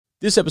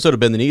This episode of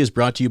Bend the Knee is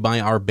brought to you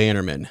by our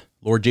bannermen,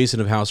 Lord Jason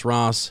of House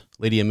Ross,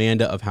 Lady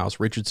Amanda of House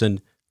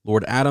Richardson,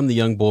 Lord Adam the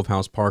Young Bull of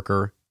House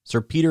Parker,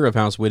 Sir Peter of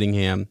House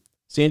Whittingham,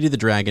 Sandy the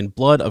Dragon,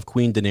 Blood of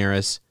Queen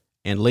Daenerys,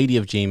 and Lady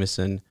of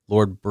Jameson,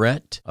 Lord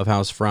Brett of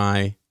House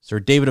Fry,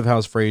 Sir David of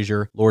House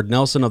Fraser, Lord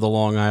Nelson of the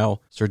Long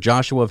Isle, Sir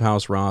Joshua of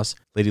House Ross,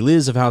 Lady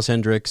Liz of House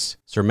Hendricks,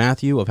 Sir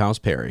Matthew of House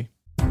Perry.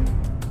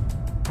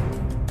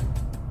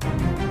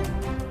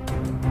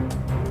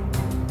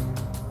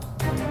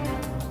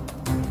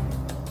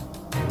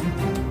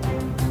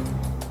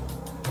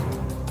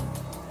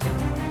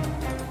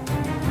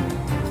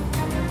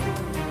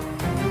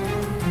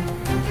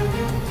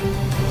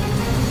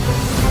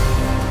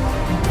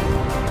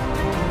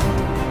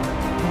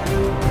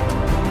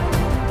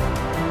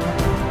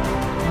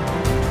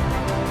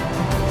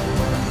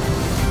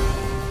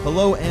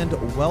 Hello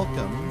and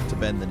welcome to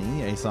Bend the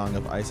Knee, a Song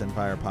of Ice and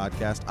Fire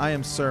podcast. I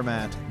am Sir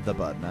Matt, the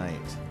Bud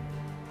Knight.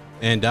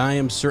 And I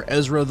am Sir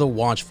Ezra the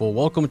Watchful.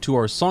 Welcome to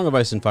our Song of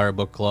Ice and Fire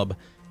book club.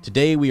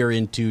 Today we are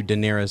into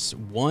Daenerys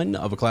 1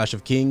 of A Clash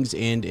of Kings,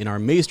 and in our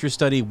Maester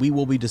study we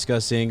will be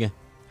discussing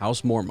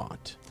House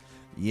Mormont.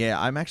 Yeah,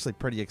 I'm actually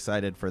pretty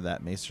excited for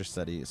that Maester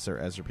study, Sir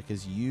Ezra,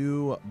 because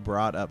you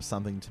brought up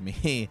something to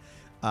me.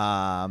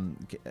 A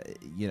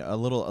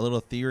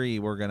little theory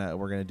we're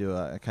gonna do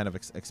a kind of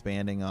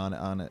expanding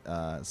on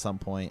at some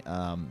point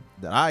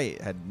that I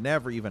had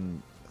never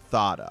even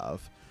thought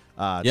of,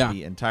 to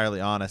be entirely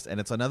honest. And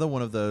it's another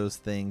one of those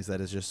things that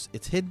is just,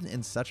 it's hidden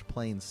in such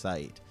plain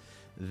sight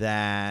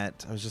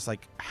that I was just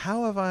like,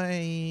 how have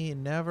I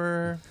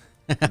never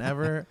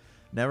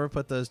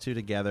put those two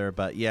together?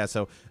 But yeah,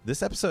 so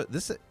this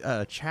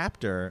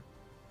chapter,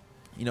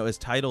 is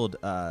titled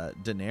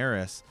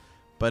Daenerys.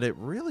 But it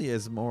really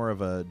is more of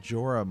a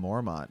Jorah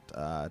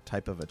Mormont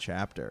type of a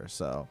chapter.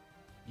 So,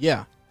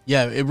 yeah,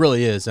 it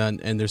really is, and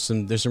there's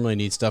some really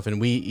neat stuff,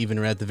 and we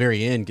even at the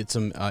very end get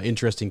some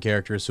interesting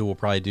characters who we'll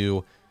probably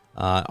do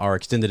our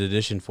extended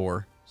edition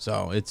for.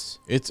 So it's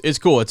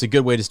cool. It's a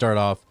good way to start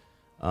off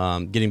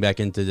getting back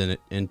into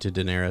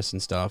Daenerys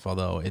and stuff.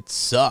 Although it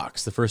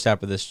sucks, the first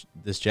half of this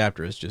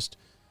chapter is just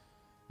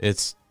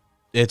it's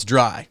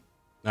dry.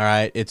 All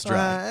right, it's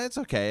dry. It's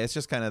okay. It's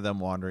just kind of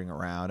them wandering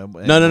around.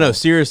 No.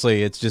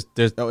 Seriously, it's just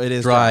there's it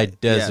is dry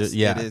Yes, desert.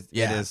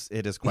 Yeah,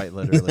 it is quite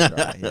literally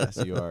dry.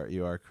 Yes,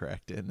 you are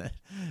correct in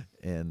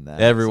that.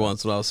 Every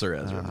once in a while, Sir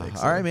Ezra.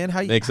 All right, man. How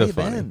you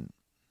been?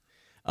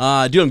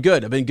 Doing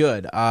good. I've been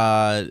good.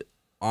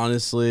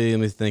 Honestly, let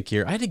me think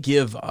here. I had to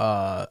give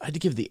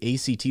the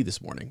ACT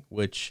this morning,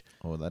 which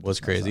was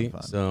crazy.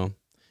 So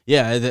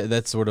yeah,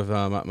 that's sort of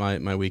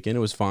my weekend.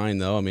 It was fine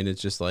though. I mean,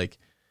 it's just like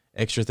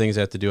extra things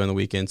I have to do on the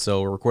weekend,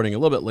 so we're recording a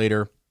little bit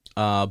later.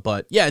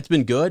 But yeah, it's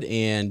been good,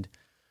 and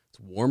it's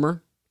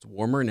warmer. It's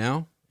warmer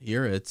now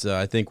here. It's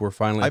I think we're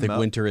finally. I think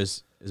winter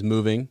is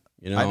moving.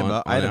 I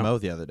had to mow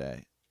the other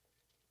day.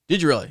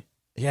 Did you really?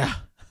 Yeah.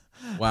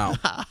 Wow.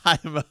 I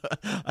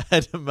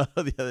had to mow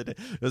the other day.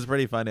 It was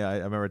pretty funny. I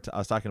remember I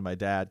was talking to my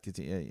dad because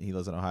he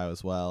lives in Ohio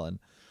as well, and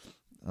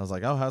I was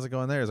like, "Oh, how's it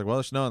going there?" He's like, "Well,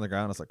 there's snow on the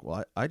ground." I was like,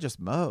 "Well, I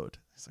just mowed."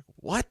 He's like,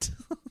 "What?"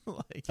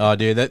 Oh,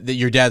 dude, that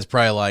your dad's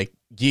probably like,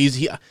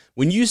 geez,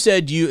 when you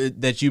said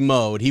that you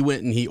mowed, he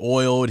went and he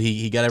oiled,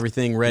 he got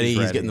everything ready.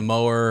 He's getting the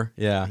mower.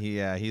 Yeah.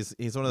 He's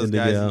one of those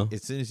guys.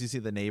 As soon as you see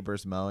the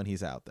neighbors mowing,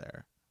 he's out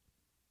there.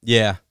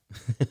 Yeah.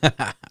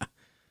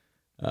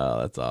 Oh,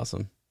 that's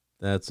awesome.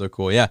 That's so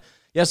cool. Yeah.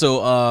 Yeah.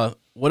 So,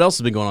 what else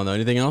has been going on though?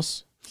 Anything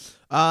else?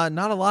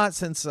 Not a lot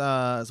since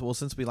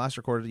we last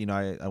recorded.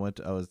 I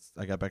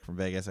got back from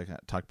Vegas. I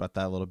talked about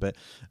that a little bit.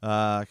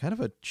 Kind of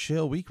a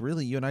chill week,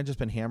 really. You and I just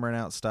been hammering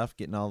out stuff,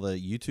 getting all the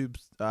YouTube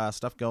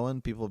stuff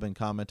going. People have been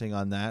commenting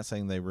on that,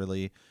 saying they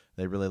really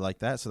like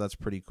that. So that's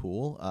pretty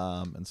cool.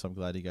 And so I'm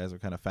glad you guys have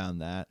kind of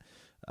found that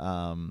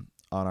on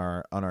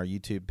our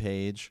YouTube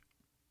page.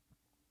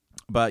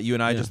 But you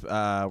and I just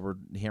were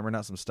hammering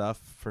out some stuff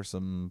for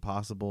some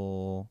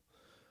possible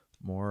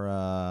more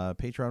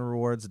Patreon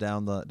rewards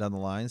down the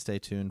line. Stay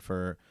tuned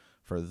for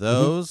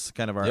those.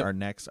 Kind of our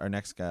next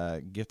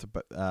gift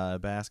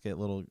basket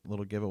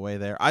little giveaway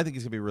there. I think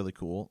it's gonna be really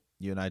cool.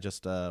 You and I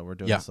just we're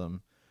doing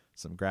some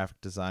graphic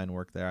design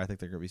work there. I think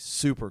they're gonna be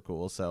super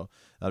cool. So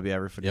that'll be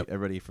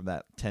everybody from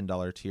that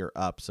 $10 tier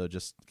up. So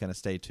just kind of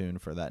stay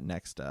tuned for that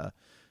next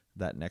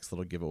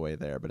little giveaway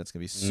there. But it's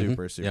gonna be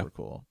super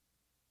cool.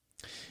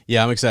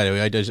 Yeah, I'm excited.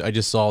 I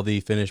just saw the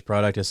finished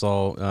product. I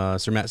saw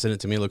Sir Matt sent it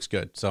to me. It looks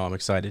good, so I'm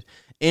excited.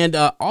 And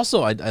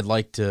also, I'd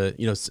like to,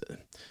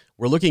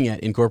 we're looking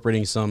at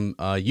incorporating some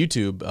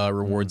YouTube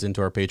rewards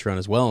into our Patreon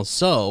as well.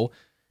 So,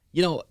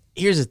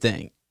 here's the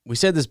thing. We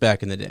said this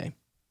back in the day.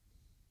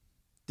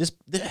 This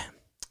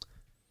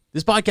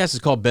podcast is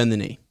called Bend the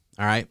Knee,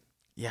 all right?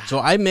 Yeah.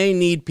 So I may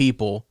need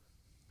people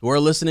who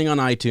are listening on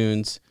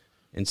iTunes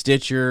and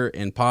Stitcher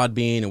and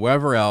Podbean and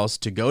wherever else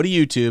to go to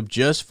YouTube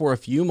just for a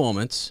few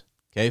moments,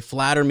 okay?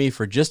 Flatter me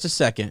for just a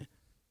second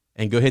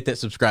and go hit that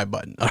subscribe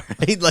button, all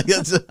right? Like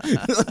that's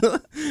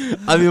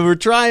I mean, we're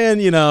trying,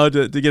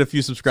 to get a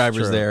few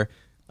subscribers there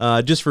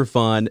just for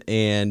fun,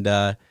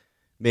 and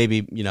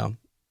maybe,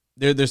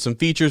 there's some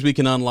features we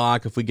can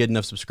unlock if we get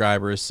enough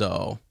subscribers.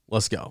 So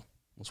let's go.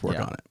 Let's work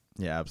on it.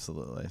 Yeah,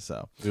 absolutely.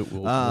 So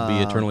we'll be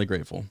eternally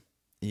grateful.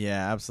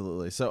 Yeah,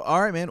 absolutely. So,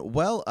 all right, man.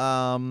 Well,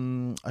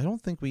 I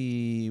don't think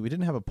we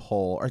didn't have a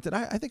poll, or did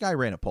I? I think I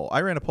ran a poll.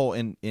 I ran a poll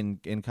in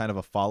kind of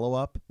a follow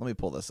up. Let me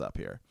pull this up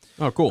here.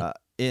 Oh, cool.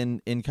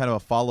 In kind of a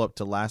follow up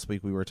to last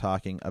week, we were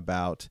talking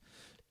about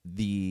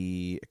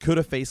could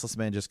a faceless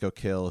man just go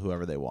kill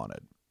whoever they wanted,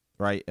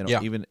 right? And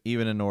even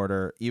in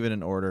order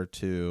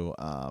to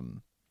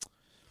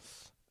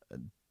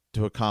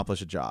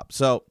accomplish a job.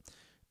 So.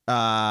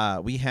 I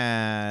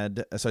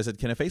said,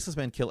 can a faceless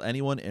man kill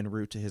anyone en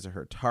route to his or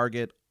her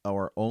target,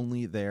 or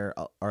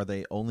are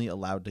they only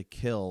allowed to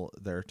kill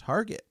their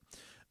target?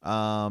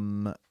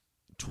 About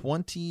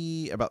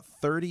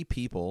 30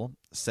 people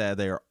said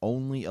they are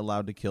only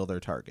allowed to kill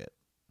their target.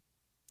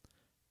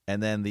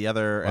 And then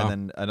and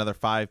then another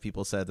 5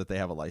 people said that they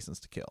have a license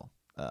to kill.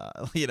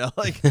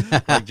 Like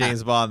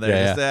James Bond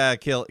there,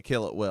 just kill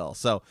at will.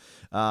 So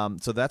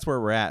that's where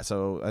we're at.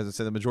 So as I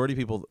said, the majority of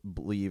people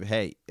believe,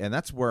 hey, and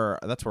that's where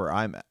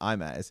I'm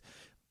at. Is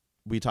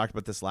we talked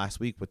about this last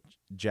week with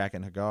Jack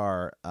and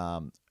Hagar.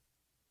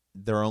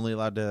 They're only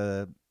allowed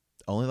to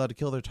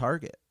kill their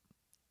target.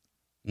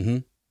 Mm-hmm.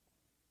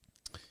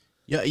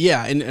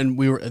 Yeah, and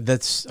we were.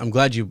 I'm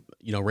glad you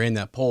ran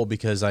that poll,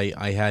 because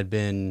I had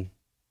been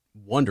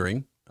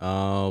wondering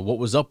what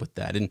was up with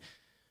that, and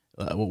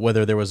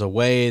whether there was a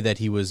way that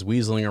he was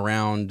weaseling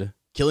around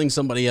killing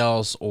somebody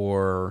else,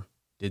 or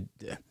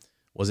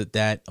was it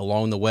that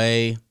along the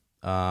way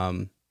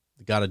the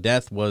God of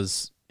Death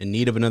was in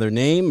need of another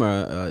name,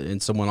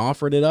 and someone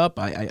offered it up?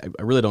 I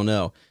really don't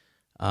know.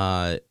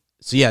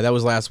 So yeah, that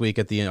was last week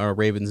at our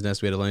Raven's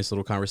Nest. We had a nice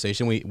little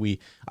conversation. We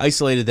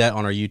isolated that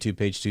on our YouTube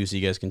page too, so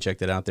you guys can check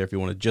that out there if you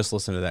want to just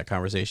listen to that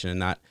conversation and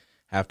not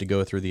have to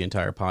go through the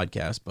entire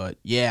podcast. But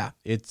yeah,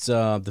 it's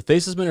the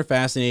faceless men are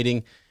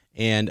fascinating.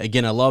 And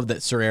again, I love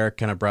that Sir Eric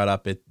kind of brought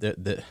up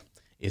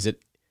is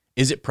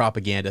it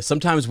propaganda?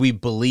 Sometimes we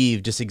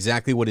believe just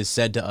exactly what is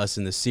said to us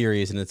in the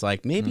series, and it's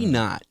like, maybe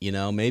not,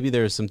 maybe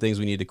there's some things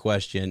we need to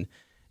question.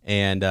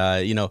 And,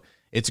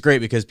 it's great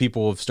because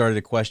people have started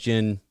to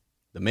question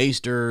the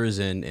maesters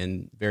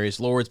and various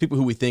lords, people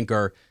who we think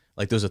are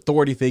like those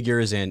authority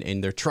figures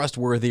and they're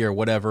trustworthy or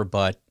whatever,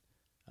 but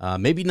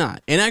maybe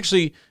not. And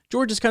actually,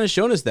 George has kind of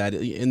shown us that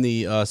in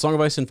the Song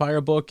of Ice and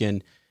Fire book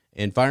and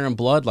Fire and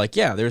Blood. Like,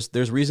 yeah,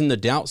 there's reason to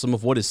doubt some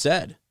of what is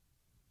said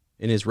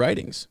in his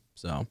writings.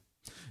 So,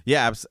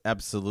 yeah,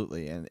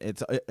 absolutely. And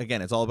it's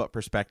all about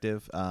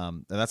perspective.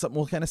 And that's something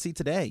we'll kind of see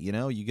today.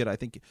 I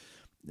think,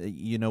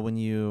 when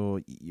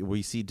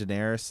we see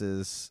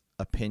Daenerys's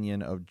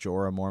opinion of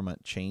Jorah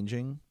Mormont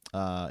changing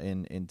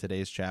in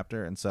today's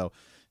chapter, and so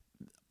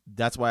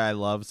that's why I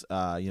love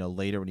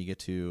later when you get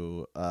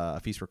to A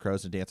Feast for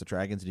Crows and Dance of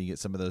Dragons, and you get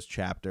some of those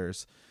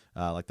chapters.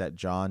 Like that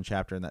John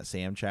chapter and that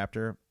Sam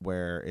chapter,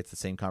 where it's the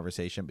same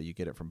conversation, but you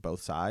get it from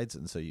both sides.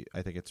 And so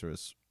I think it's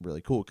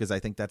really cool, because I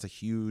think that's a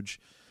huge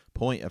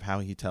point of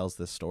how he tells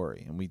this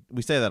story. And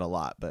we say that a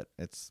lot, but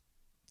it's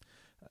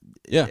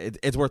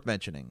worth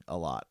mentioning a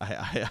lot.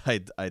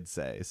 I'd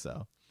say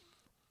so.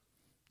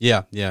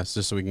 Yeah. It's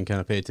just so we can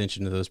kind of pay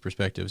attention to those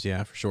perspectives.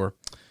 Yeah, for sure.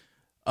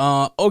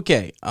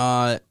 Okay.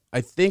 I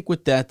think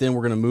with that, then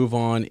we're going to move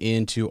on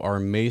into our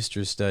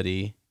Maester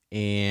study.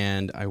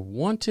 And I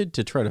wanted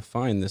to try to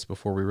find this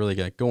before we really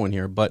got going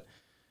here, but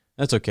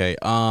that's okay.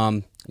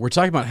 We're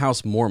talking about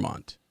House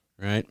Mormont,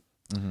 right?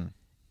 Mm-hmm.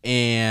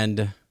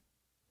 And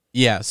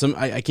yeah,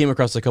 I came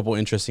across a couple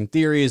interesting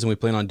theories, and we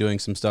plan on doing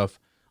some stuff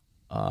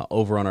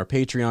over on our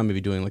Patreon, maybe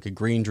doing like a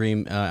Green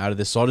Dream out of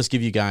this. So I'll just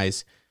give you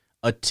guys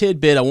a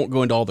tidbit. I won't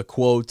go into all the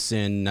quotes,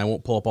 and I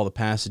won't pull up all the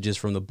passages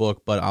from the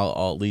book, but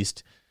I'll at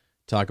least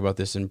talk about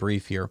this in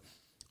brief here.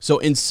 So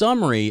in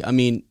summary, I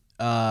mean,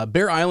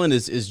 Bear Island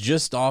is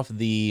just off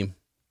the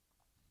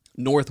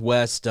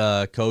northwest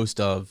coast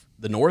of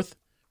the North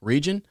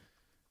region.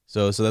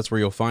 So that's where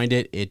you'll find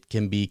it. It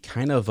can be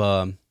kind of,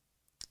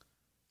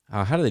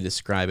 how do they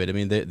describe it? I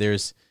mean,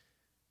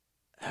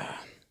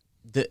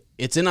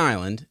 it's an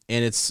island,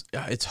 and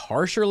it's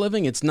harsher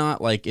living. It's not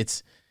like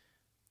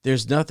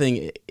there's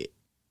nothing,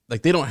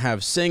 like they don't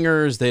have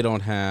singers. They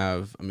don't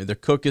have, I mean, their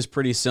cook is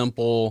pretty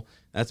simple.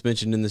 That's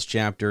mentioned in this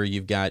chapter.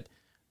 You've got,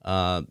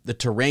 the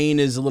terrain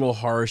is a little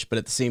harsh, but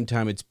at the same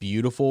time, it's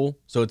beautiful.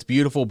 So it's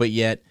beautiful, but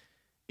yet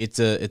it's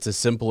a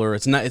simpler,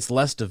 it's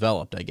less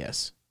developed, I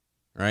guess.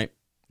 Right?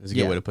 That's a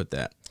good way to put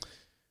that.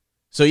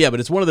 So yeah, but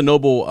it's one of the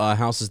noble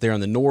houses there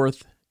in the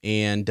north,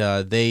 and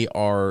they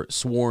are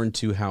sworn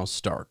to House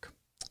Stark.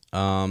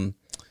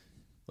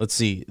 Let's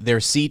see. Their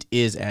seat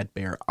is at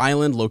Bear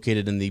Island,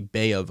 located in the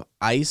Bay of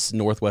Ice,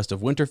 northwest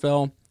of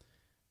Winterfell.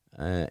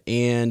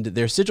 And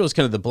their sigil is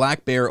kind of the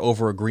black bear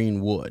over a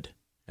green wood.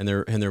 And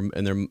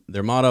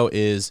their motto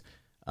is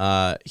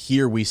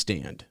 "Here we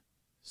stand."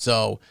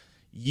 So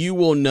you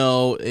will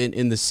know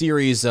in the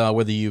series,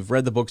 whether you've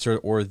read the books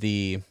or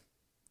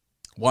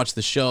watched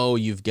the show,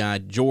 you've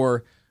got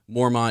Jorah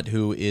Mormont,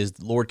 who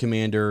is Lord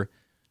Commander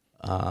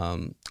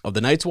of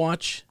the Night's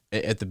Watch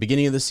at the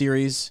beginning of the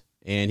series,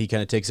 and he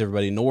kind of takes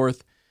everybody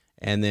north.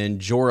 And then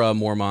Jorah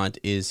Mormont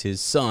is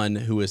his son,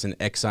 who is in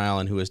exile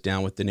and who is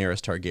down with Daenerys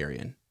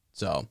Targaryen.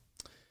 So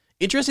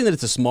interesting that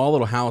it's a small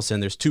little house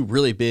and there's two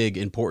really big,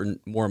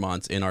 important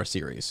Mormonts in our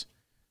series,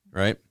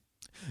 right?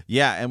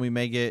 Yeah, and we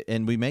may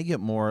get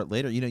more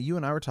later. You know, you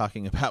and I were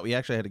talking about. We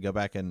actually had to go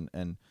back and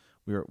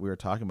we were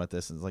talking about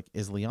this. And it's like,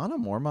 is Lyanna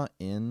Mormont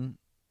in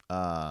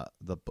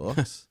the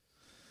books?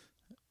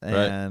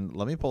 And right.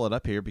 Let me pull it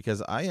up here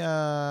because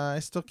I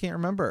still can't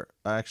remember.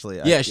 Actually,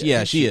 she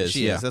is. She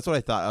is. That's what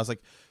I thought. I was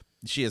like,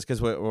 she is,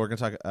 because we're going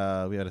to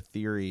talk. We had a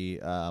theory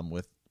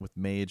with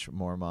Mage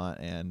Mormont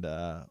and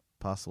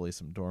possibly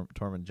some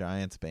Tormund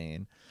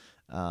Giantsbane.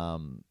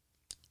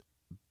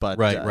 But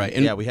right.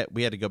 And yeah, we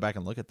had to go back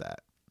and look at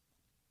that.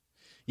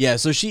 Yeah,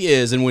 so she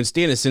is, and when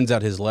Stannis sends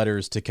out his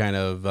letters to kind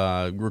of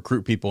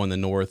recruit people in the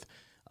north,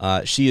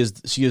 she is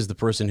the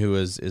person who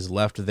is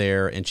left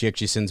there, and she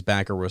actually sends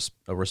back a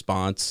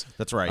response.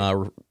 That's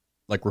right,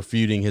 like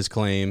refuting his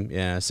claim,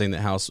 saying that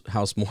House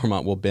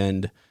Mormont will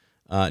bend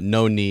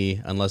no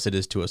knee unless it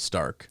is to a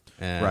Stark.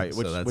 And right,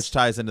 which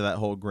ties into that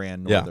whole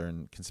Grand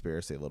Northern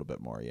conspiracy a little bit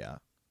more. Yeah,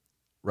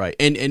 right,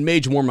 and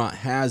Mage Mormont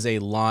has a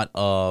lot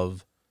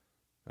of.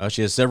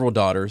 She has several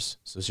daughters,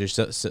 so she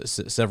has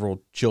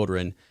several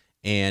children.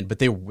 But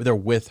they're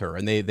with her,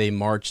 and they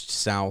marched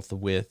south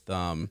with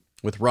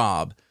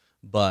Robb,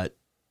 but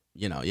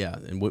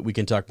and we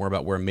can talk more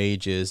about where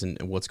Mage is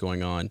and what's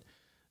going on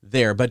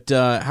there. But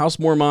House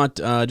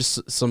Mormont,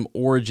 just some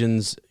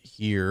origins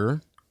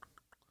here.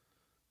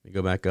 Let me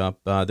go back up.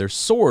 Their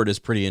sword is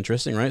pretty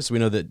interesting, right? So we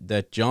know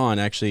that Jon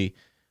actually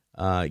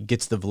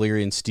gets the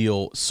Valyrian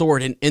steel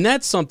sword, and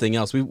that's something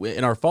else. We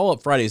in our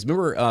follow-up Fridays,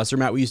 remember, Sir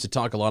Matt, we used to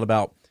talk a lot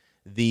about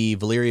the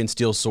Valyrian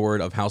steel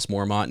sword of House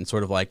Mormont, and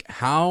sort of like,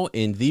 how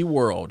in the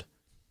world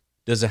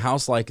does a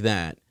house like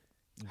that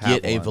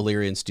get a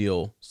Valyrian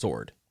steel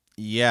sword?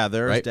 Yeah,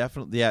 there's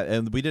definitely,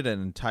 and we did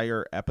an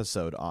entire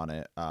episode on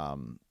it,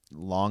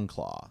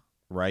 Longclaw,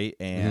 right?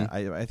 And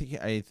I think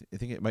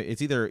it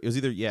was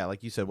either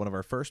like you said, one of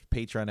our first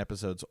Patreon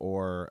episodes,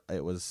 or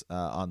it was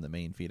on the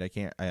main feed. I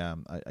can't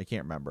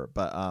remember,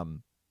 but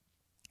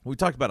we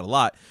talked about it a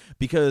lot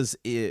because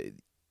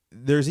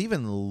there's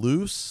even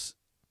loose.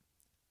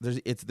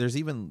 There's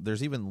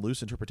even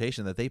loose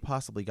interpretation that they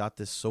possibly got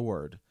this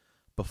sword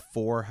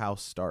before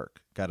House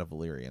Stark got a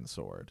Valyrian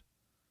sword.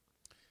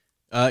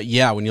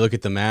 Yeah, when you look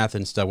at the math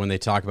and stuff, when they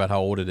talk about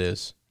how old it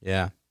is,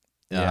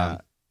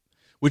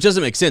 which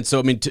doesn't make sense. So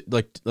I mean, to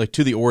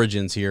the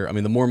origins here, I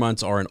mean, the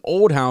Mormonts are an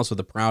old house with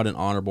a proud and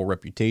honorable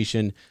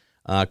reputation.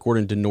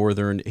 According to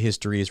Northern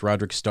histories,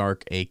 Roderick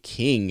Stark, a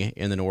king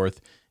in the north,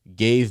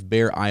 gave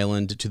Bear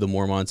Island to the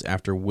Mormonts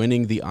after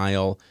winning the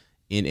Isle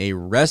in a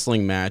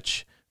wrestling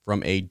match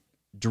from a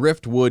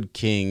Driftwood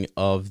king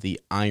of the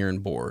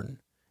Ironborn.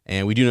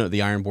 And we do know that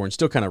the Ironborn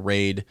still kind of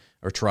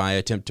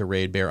attempt to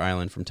raid Bear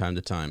Island from time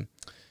to time.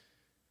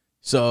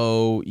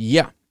 So,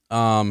 yeah.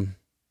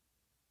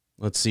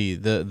 Let's see.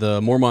 The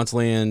Mormont's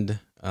land,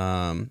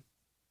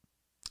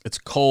 it's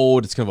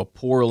cold. It's kind of a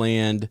poor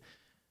land.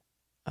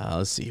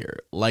 Let's see here.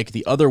 Like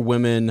the other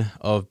women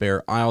of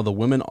Bear Isle, the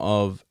women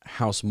of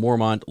House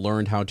Mormont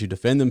learned how to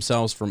defend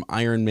themselves from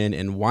Iron Men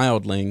and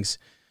wildlings.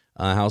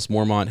 House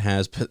Mormont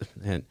has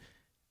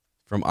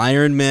from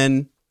Iron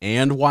Men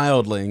and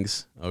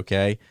wildlings.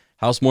 Okay,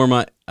 House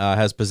Mormont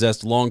has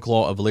possessed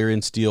Longclaw, a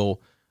Valyrian steel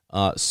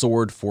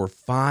sword, for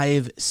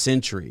 5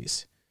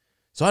 centuries.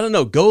 So I don't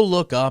know. Go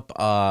look up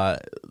the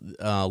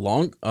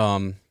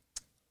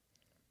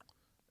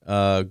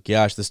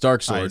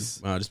Stark sword.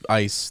 Just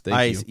ice.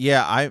 Thank you.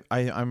 Yeah,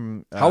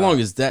 I'm. How long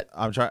is that?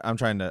 I'm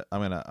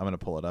gonna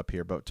pull it up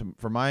here, but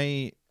for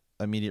my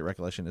immediate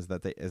recollection is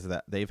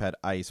that they've had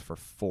ice for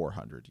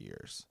 400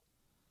 years.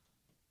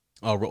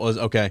 Oh,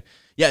 okay.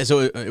 Yeah, so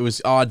it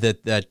was odd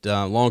that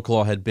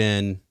Longclaw had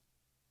been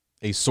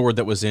a sword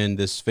that was in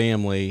this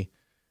family,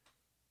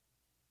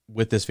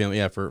 with this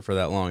family, for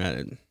that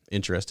long.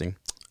 Interesting,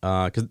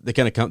 because they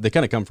kind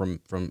of come from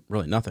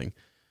really nothing.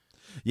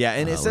 Yeah,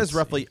 and it says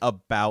roughly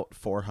about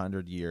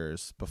 400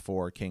 years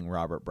before King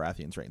Robert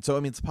Baratheon's reign. So I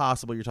mean, it's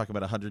possible you're talking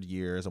about 100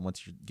 years, and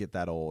once you get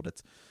that old,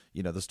 it's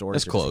the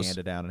stories are just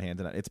handed down.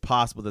 It's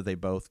possible that they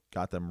both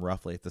got them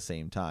roughly at the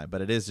same time,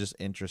 but it is just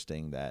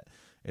interesting that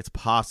it's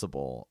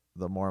possible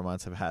the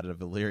Mormonts have had a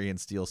Valyrian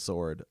steel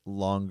sword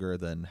longer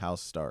than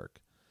House Stark.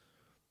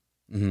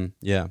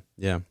 Yeah.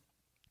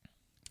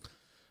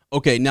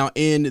 Okay, now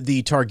in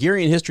the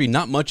Targaryen history,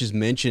 not much is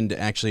mentioned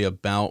actually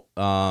about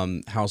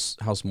House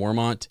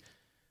Mormont,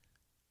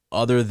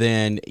 other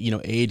than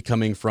aid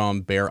coming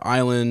from Bear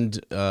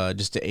Island,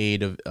 just to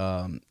aid of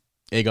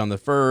Aegon the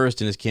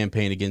First in his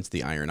campaign against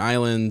the Iron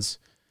Islands,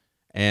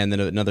 and then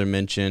another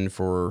mention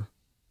for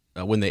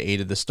when they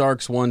aided the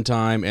Starks one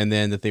time, and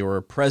then that they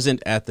were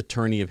present at the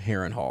tourney of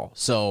Harrenhal.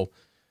 So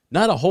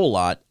not a whole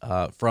lot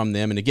from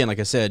them. And again, like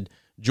I said,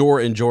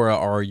 Jorah and Jorah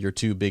are your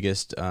two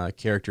biggest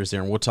characters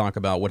there, and we'll talk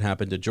about what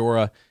happened to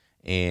Jorah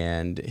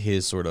and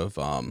his sort of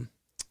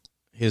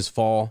his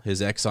fall,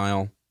 his exile,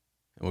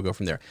 and we'll go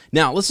from there.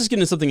 Now, let's just get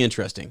into something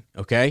interesting,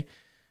 okay?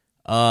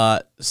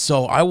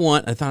 So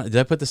did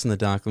I put this in the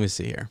doc? Let me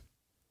see here.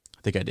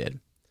 I think I did.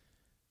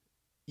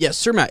 Yes,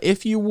 Sir Matt,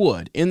 if you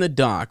would, in the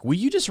doc, will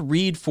you just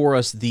read for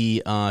us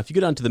the, if you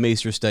go down to the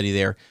Maester study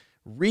there,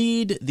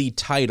 read the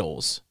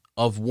titles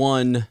of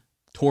one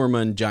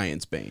Tormund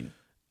Giantsbane.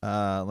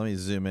 Let me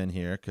zoom in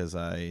here because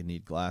I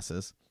need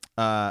glasses.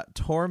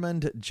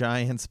 Tormund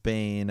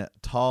Giantsbane,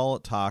 Tall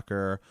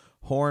Talker,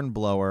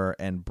 Hornblower,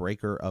 and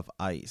Breaker of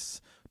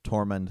Ice.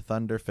 Tormund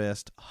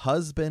Thunderfist,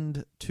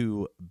 Husband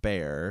to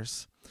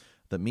Bears,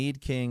 the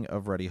Mead King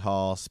of Ruddy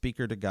Hall,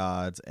 Speaker to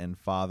Gods, and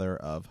Father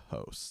of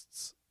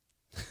Hosts.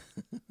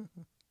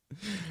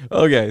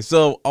 Okay,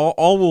 so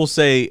all we'll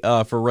say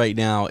for right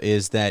now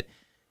is that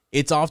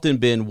it's often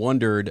been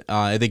wondered.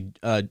 I think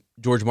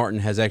George Martin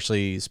has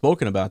actually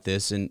spoken about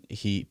this, and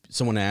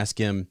someone asked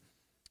him,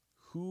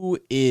 "Who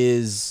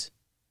is,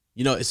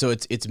 So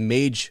it's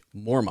Mage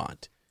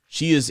Mormont.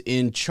 She is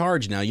in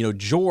charge now.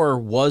 Jor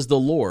was the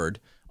Lord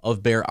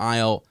of Bear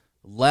Isle,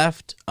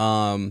 left,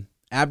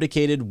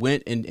 abdicated,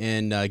 went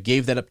and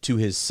gave that up to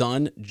his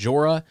son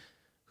Jorah,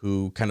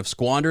 who kind of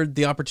squandered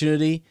the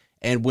opportunity."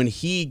 And when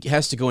he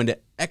has to go into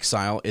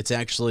exile, it's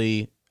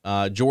actually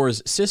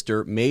Jorah's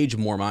sister, Mage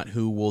Mormont,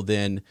 who will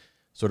then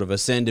sort of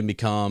ascend and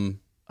become,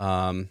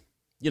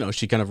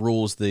 she kind of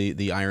rules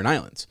the Iron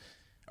Islands.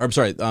 Or I'm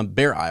sorry,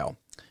 Bear Isle.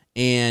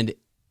 And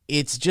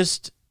it's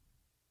just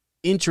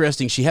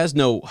interesting. She has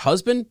no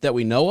husband that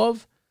we know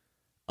of.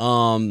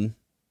 And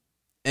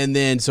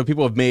then, so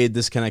people have made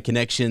this kind of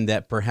connection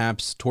that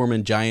perhaps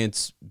Tormund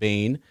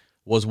Giantsbane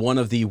was one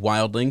of the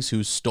wildlings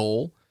who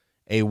stole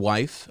a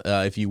wife,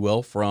 if you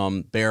will,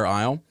 from Bear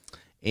Isle.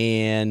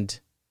 And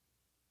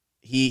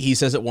he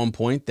says at one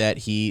point that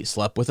he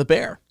slept with a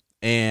bear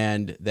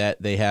and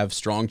that they have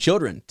strong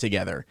children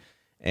together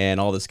and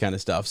all this kind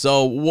of stuff.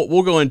 So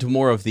we'll go into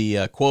more of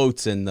the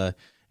quotes and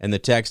the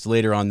text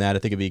later on that. I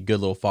think it'd be a good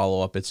little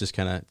follow-up. It's just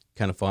kind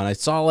of fun. I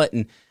saw it,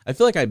 and I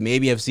feel like I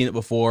maybe have seen it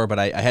before, but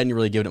I hadn't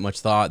really given it much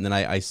thought. And then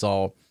I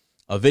saw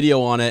a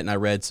video on it, and I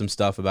read some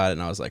stuff about it,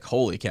 and I was like,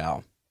 holy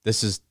cow,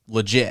 this is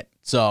legit.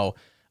 So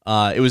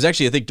it was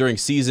actually, I think, during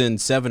season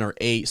 7 or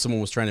 8,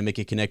 someone was trying to make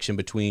a connection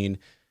between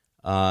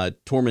Tormund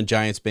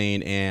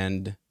Giantsbane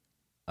and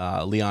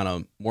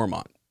Lyanna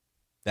Mormont.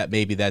 That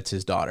maybe that's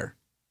his daughter.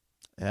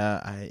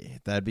 Yeah,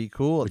 that'd be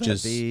cool. Which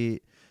is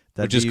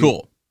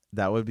cool.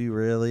 That would be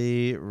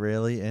really,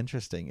 really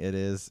interesting. It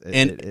is.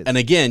 And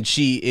again,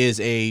 she is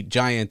a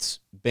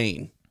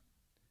Giantsbane.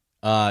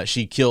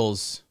 She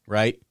kills,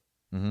 right?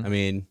 Mm-hmm. I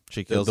mean,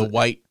 she kills the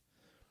white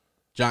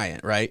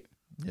giant, right?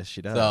 Yes,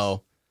 she does.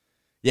 So,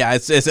 yeah,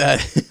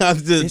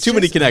 it's too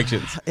many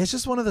connections. It's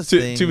just one of those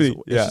things. Too many,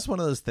 yeah. It's just one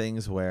of those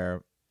things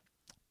where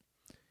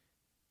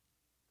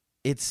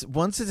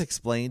once it's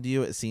explained to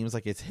you, it seems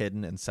like it's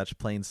hidden in such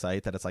plain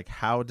sight that it's like,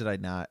 how did I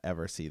not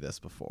ever see this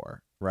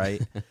before,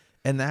 right?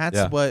 And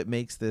that's what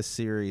makes this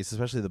series,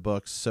 especially the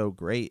books, so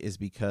great, is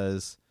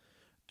because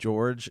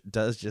George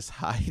does just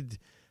hide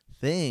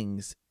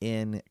things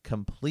in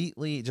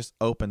completely just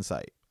open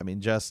sight. I mean,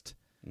 just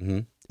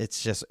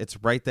it's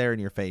right there in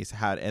your face.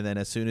 And then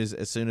as soon as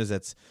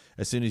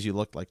you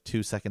look like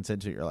 2 seconds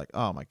into it, you're like,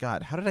 oh my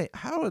God, how did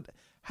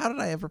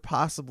I ever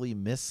possibly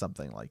miss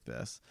something like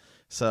this?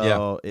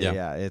 So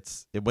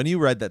when you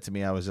read that to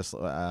me, I was just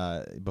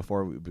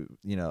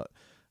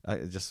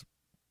just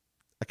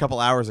a couple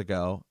hours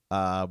ago,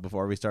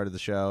 before we started the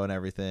show and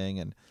everything,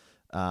 and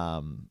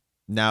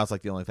now it's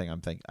like the only thing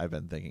I've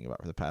been thinking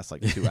about for the past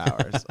like 2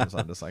 hours. So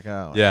I'm just like,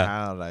 how did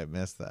I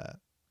miss that?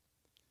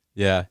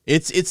 Yeah,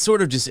 it's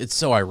sort of just, it's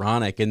so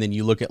ironic. And then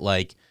you look at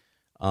like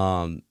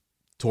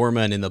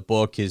Tormund in the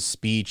book, his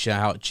speech,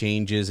 how it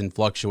changes and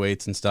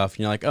fluctuates and stuff.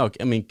 And you're like, oh,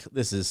 I mean,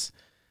 this is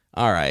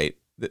all right.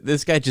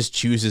 This guy just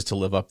chooses to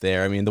live up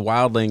there. I mean, the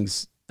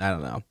wildlings, I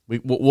don't know.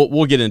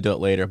 We'll get into it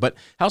later. But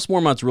House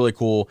Mormont's really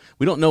cool.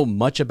 We don't know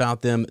much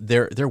about them.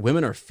 Their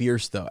women are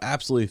fierce, though,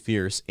 absolutely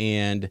fierce.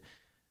 And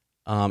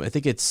I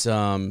think it's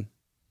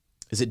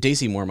is it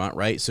Daisy Mormont,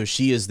 right? So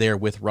she is there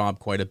with Robb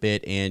quite a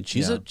bit, and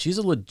she's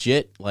a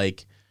legit,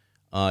 like,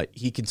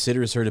 he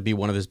considers her to be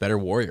one of his better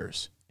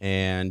warriors.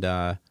 And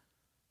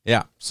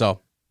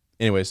so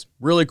anyways,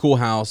 really cool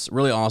house,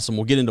 really awesome.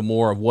 We'll get into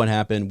more of what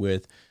happened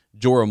with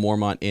Jorah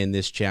Mormont in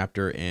this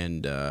chapter,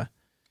 and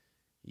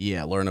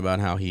learn about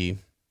how he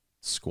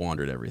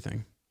squandered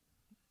everything.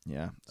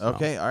 Yeah. So.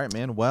 Okay. All right,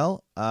 man.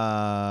 Well,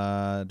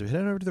 do we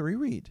head over to the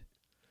reread?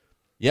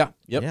 Yeah.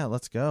 Yep. Yeah.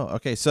 Let's go.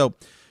 Okay. So,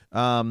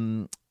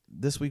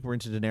 this week we're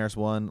into Daenerys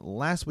 1.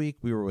 Last week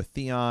we were with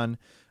Theon.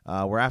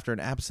 Where after an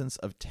absence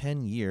of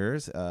 10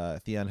 years,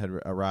 Theon had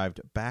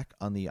arrived back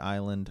on the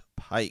island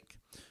Pike.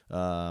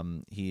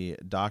 He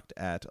docked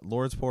at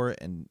Lordsport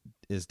and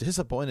is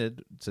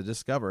disappointed to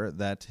discover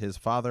that his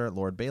father,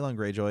 Lord Balon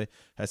Greyjoy,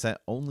 has sent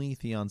only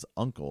Theon's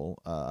uncle,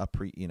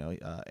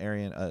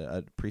 Arion,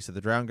 a priest of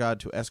the Drowned God,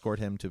 to escort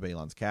him to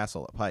Balon's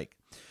castle at Pike.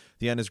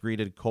 Theon is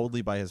greeted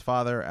coldly by his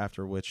father,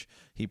 after which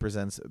he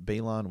presents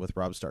Balon with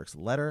Robb Stark's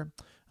letter.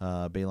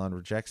 Balon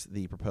rejects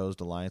the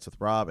proposed alliance with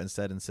Robb,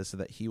 instead insisted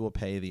that he will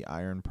pay the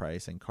iron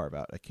price and carve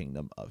out a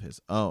kingdom of his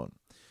own.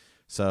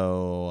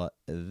 So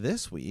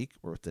this week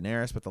we're with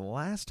Daenerys, but the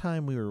last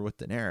time we were with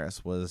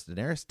Daenerys was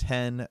Daenerys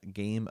 10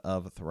 Game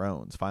of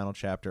Thrones, final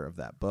chapter of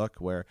that book,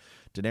 where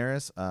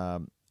Daenerys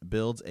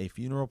builds a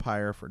funeral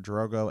pyre for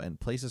Drogo and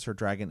places her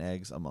dragon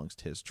eggs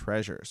amongst his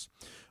treasures.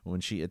 When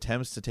she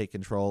attempts to take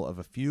control of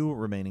a few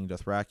remaining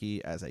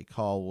Dothraki as a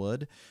call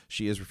would,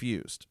 she is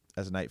refused.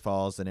 As night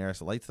falls,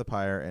 Daenerys lights the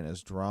pyre and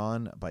is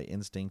drawn by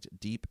instinct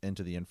deep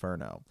into the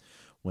inferno.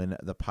 When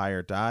the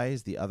pyre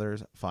dies, the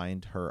others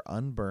find her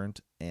unburnt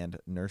and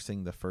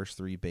nursing the first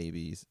 3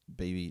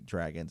 baby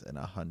dragons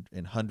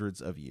in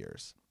hundreds of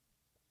years.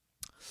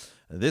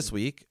 This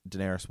week,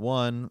 Daenerys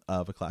 1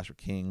 of A Clash of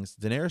Kings,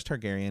 Daenerys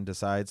Targaryen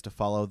decides to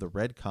follow the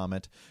Red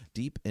Comet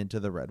deep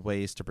into the Red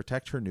Waste to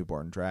protect her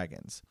newborn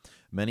dragons.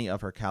 Many of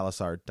her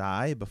Khalasar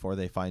die before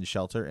they find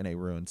shelter in a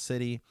ruined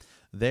city.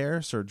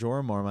 There, Ser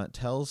Jorah Mormont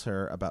tells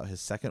her about his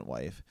second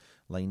wife,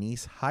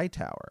 Lynese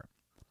Hightower.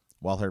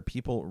 While her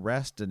people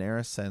rest,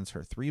 Daenerys sends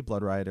her 3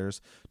 blood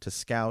riders to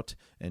scout,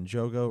 and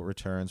Drogo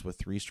returns with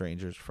 3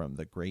 strangers from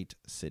the great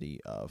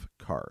city of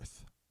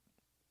Qarth.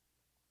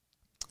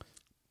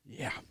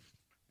 Yeah.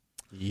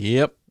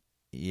 Yep.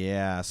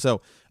 Yeah.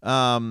 So,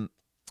 I'll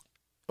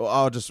go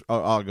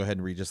ahead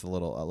and read just a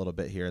little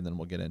bit here, and then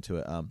we'll get into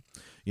it.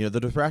 The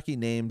Dothraki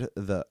named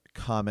the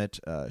comet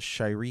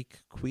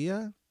Shirek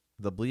Quia,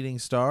 the bleeding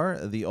star.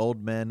 The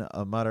old men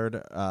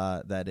muttered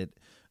that it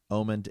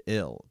omened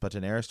ill, but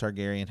Daenerys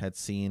Targaryen had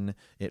seen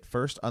it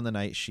first on the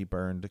night she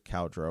burned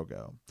Khal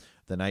Drogo,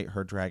 the night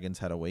her dragons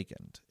had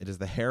awakened. It is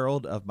the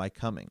herald of my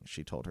coming,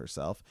 she told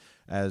herself,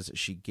 as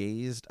she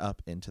gazed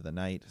up into the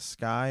night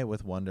sky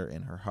with wonder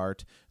in her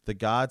heart. The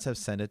gods have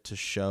sent it to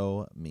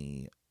show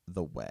me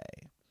the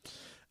way.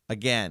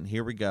 Again,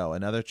 here we go.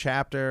 Another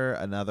chapter,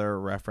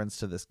 another reference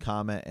to this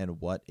comet and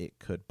what it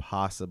could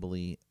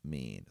possibly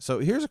mean. So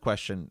here's a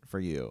question for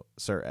you,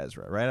 Sir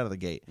Ezra, right out of the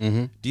gate.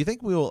 Mm-hmm. Do you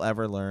think we will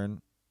ever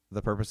learn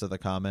the purpose of the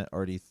comet,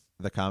 or do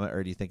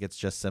you think it's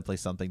just simply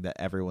something that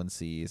everyone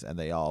sees and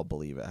they all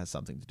believe it has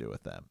something to do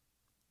with them?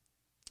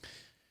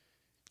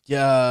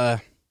 Yeah,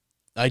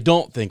 I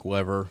don't think we'll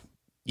ever.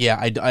 Yeah,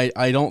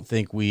 I don't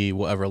think we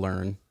will ever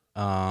learn.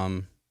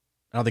 I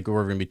don't think we're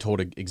ever going to be told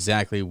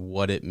exactly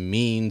what it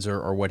means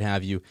or what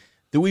have you.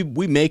 That we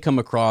may come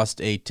across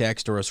a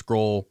text or a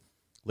scroll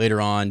later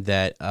on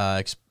that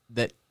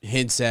that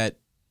hints at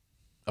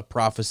a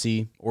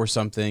prophecy or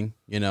something,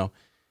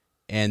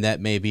 and that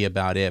may be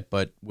about it.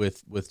 But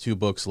with 2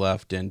 books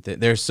left, and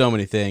there's so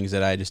many things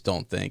that I just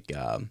don't think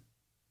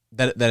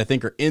that I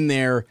think are in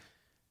there.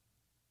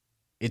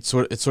 It's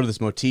sort of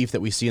this motif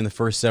that we see in the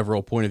first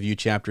several point of view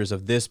chapters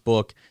of this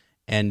book,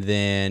 and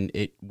then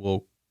it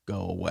will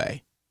go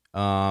away.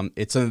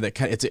 It's something that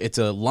it's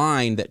a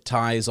line that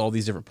ties all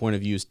these different point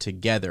of views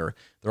together.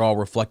 They're all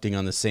reflecting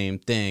on the same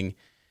thing,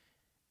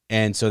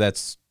 and so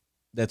that's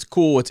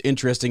cool. It's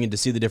interesting, and to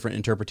see the different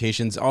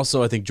interpretations.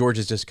 Also, I think George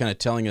is just kind of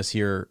telling us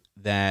here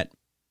that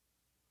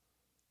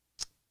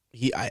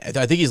I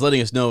think he's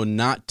letting us know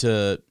not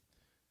to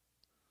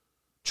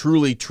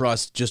truly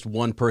trust just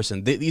one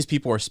person. These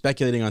people are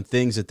speculating on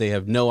things that they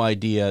have no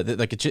idea.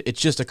 Like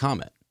it's just a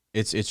comet.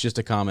 It's just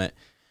a comet,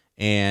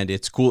 and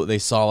it's cool that they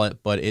saw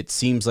it, but it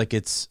seems like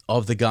it's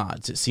of the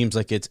gods. It seems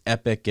like it's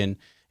epic and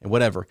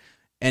whatever.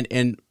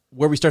 And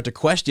where we start to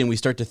question, we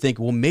start to think,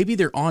 well, maybe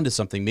they're onto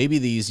something. Maybe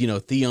these,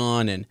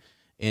 Theon and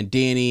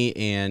Dany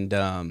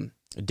and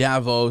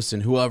Davos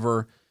and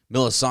whoever,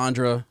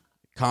 Melisandre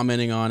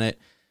commenting on it,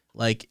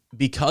 like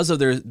because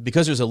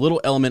there's a little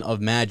element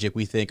of magic,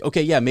 we think,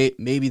 okay, yeah,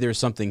 maybe there's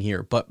something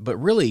here, but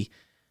really,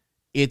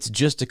 it's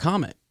just a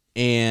comet,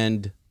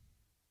 and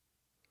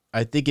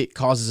I think it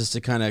causes us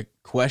to kind of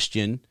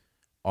question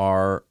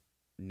our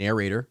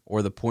narrator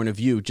or the point of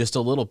view just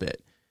a little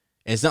bit.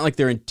 And it's not like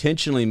they're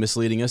intentionally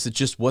misleading us. It's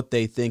just what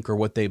they think or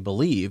what they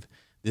believe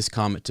this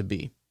comet to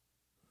be.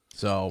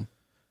 So,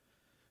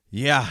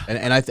 yeah.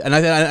 And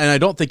I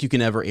don't think you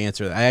can ever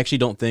answer that. I actually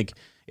don't think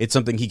it's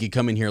something he could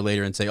come in here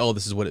later and say, "Oh,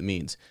 this is what it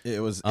means."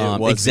 It was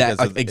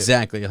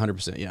exactly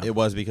 100%. Yeah. It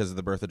was because of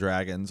the birth of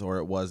dragons, or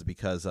it was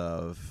because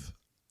of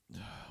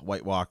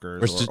White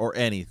Walkers, or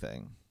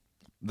anything.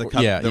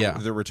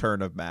 The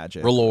return of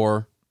magic.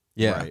 R'hllor.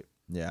 Yeah. Right.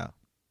 Yeah.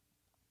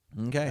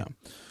 Okay. Yeah.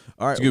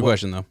 All right. It's a good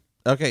question, though.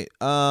 Okay.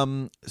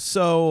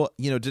 So,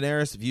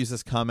 Daenerys views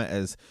this comet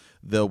as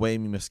the way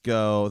we must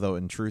go, though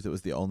in truth it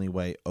was the only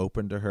way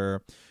open to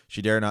her.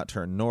 She dare not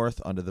turn north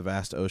onto the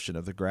vast ocean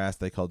of the grass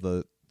they called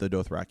the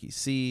Dothraki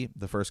Sea.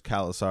 The first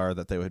Khalasar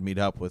that they would meet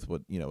up with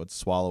would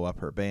swallow up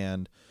her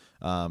band,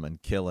 and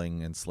killing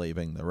and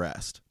enslaving the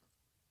rest.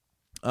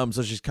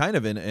 So she's kind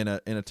of in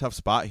a tough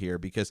spot here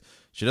because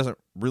she doesn't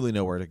really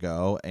know where to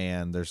go,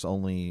 and there's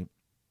only,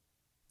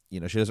 she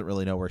doesn't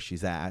really know where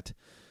she's at.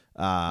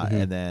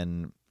 And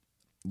then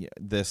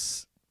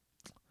this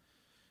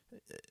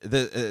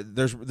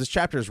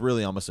chapter is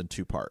really almost in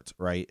 2 parts,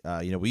 right?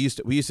 We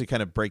used to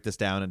kind of break this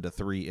down into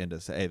 3,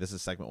 into say, hey, this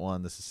is segment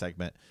 1, this is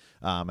segment,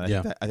 and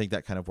I think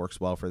that kind of works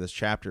well for this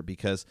chapter,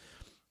 because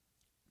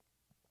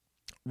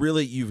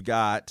really you've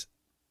got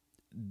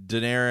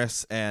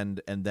Daenerys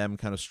and them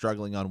kind of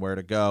struggling on where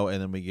to go,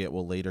 and then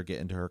we'll later get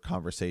into her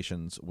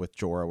conversations with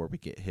Jorah, where we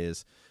get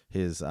his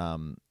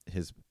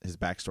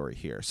backstory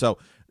here. So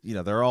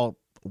they're all,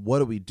 what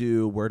do we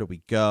do? Where do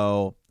we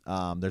go?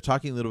 They're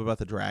talking a little bit about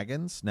the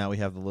dragons. Now we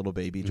have the little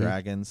baby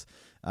dragons.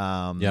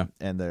 And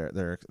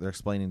they're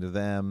explaining to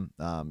them,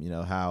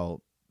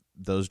 how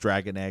those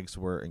dragon eggs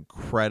were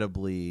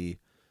incredibly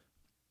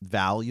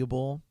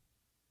valuable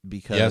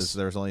because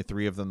there's only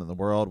 3 of them in the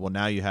world. Well,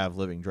 now you have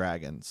living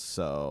dragons,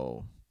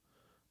 so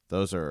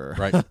those are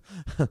right.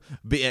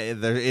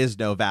 There is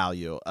no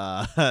value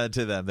to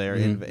them. They're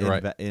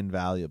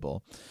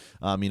invaluable. She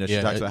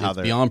talks about how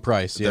they're beyond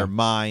price. They're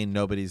mine.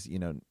 Nobody's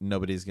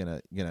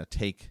gonna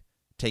take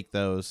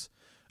those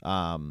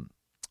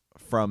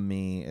from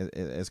me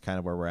is kind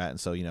of where we're at. And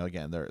so,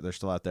 again, they're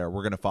still out there.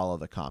 We're going to follow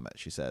the comet,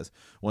 she says.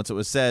 Once it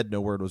was said,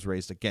 no word was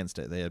raised against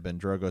it. They had been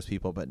Drogo's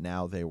people, but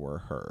now they were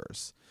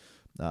hers.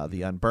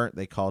 The Unburnt,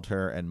 they called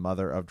her, and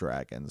Mother of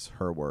Dragons.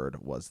 Her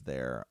word was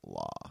their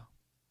law.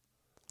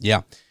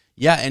 Yeah.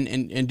 Yeah,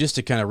 and just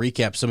to kind of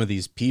recap some of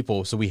these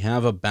people, so we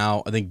have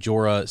about, I think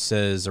Jorah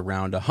says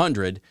around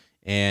 100,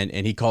 and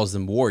he calls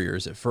them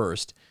warriors at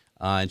first,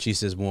 and she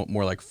says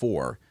more like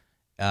 4.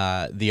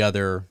 The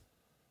other,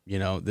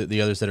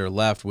 the others that are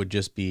left would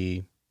just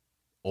be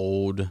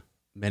old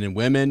men and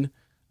women,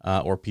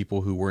 or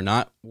people who were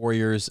not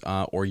warriors,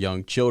 or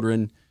young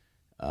children,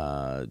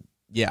 who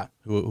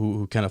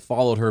kind of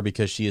followed her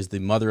because she is the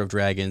mother of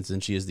dragons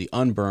and she is the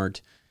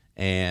Unburnt,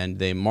 and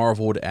they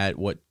marveled at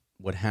what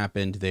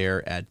happened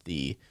there at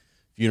the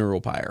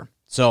funeral pyre.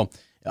 So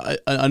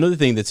another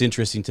thing that's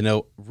interesting to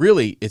note,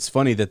 really, it's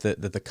funny that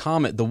the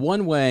comet, the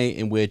one way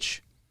in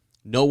which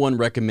no one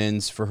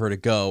recommends for her to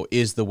go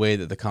is the way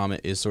that the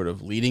comet is sort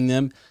of leading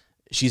them.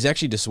 She's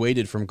actually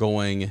dissuaded from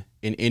going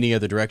in any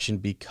other direction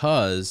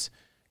because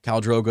Khal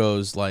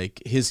Drogo's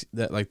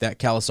that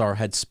Khalasar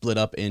had split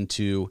up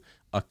into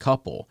a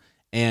couple,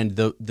 and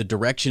the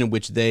direction in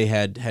which they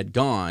had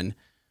gone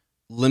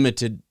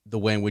limited the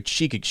way in which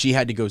she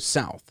had to go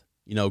south.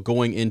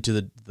 Going into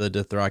the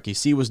Dothraki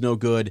Sea was no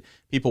good.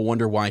 People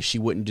wonder why she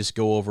wouldn't just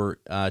go over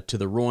to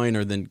the Rhoyne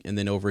and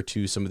then over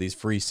to some of these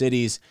free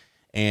cities,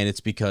 and it's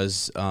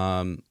because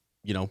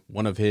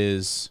one of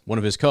his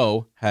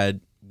co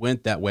had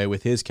went that way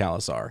with his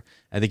Khalasar.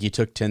 I think he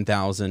took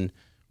 10,000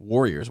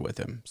 warriors with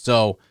him,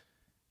 so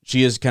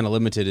she is kind of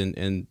limited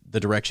in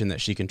the direction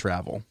that she can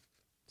travel.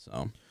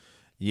 So,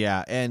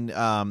 yeah, and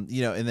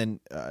and then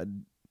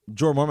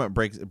Jorah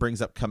Mormont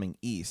brings up coming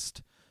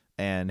east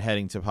and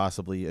heading to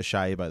possibly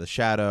Asshai by the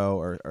Shadow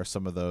or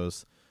some of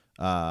those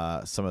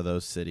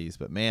cities.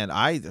 But man,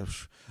 I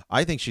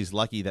think she's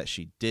lucky that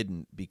she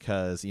didn't,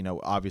 because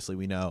obviously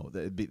we know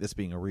that this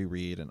being a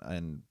reread,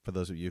 and for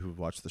those of you who've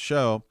watched the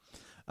show,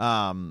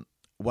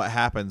 what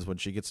happens when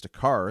she gets to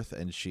Qarth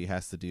and she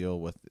has to deal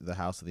with the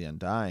House of the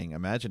Undying.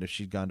 Imagine if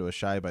she'd gone to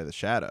Asshai by the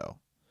Shadow,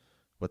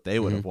 what they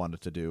would have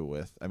wanted to do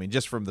with,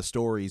 just from the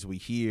stories we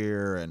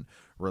hear and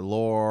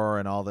R'hllor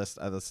and all this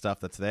other stuff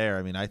that's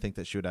there. I think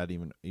that she would have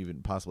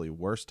even possibly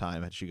worse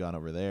time had she gone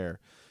over there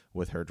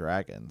with her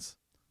dragons.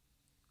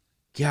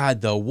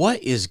 God, though,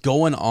 what is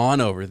going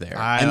on over there?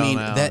 I don't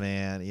know,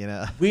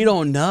 man. We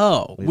don't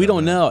know. We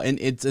don't know. And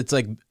it's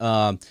like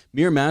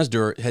Mir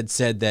Mazdur had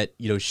said that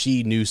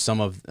she knew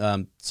some of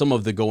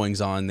the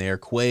goings on there.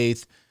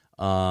 Quaithe,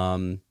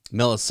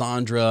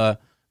 Melisandre,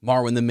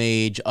 Marwyn the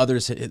Mage,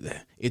 others.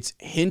 It's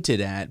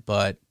hinted at,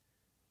 but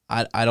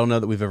I don't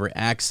know that we've ever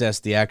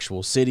accessed the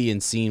actual city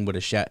and seen what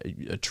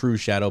a true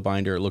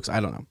Shadowbinder looks. I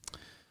don't know.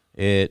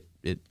 It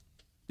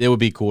would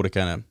be cool to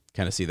kind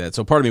of see that.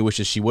 So part of me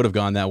wishes she would have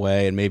gone that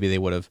way, and maybe they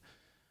would have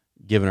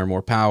given her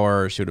more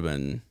power. She would have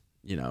been,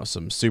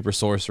 some super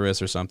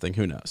sorceress or something.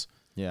 Who knows?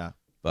 Yeah.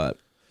 But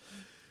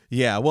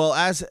yeah, well,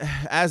 as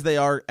they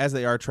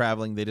are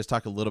traveling, they just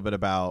talk a little bit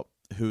about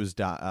who's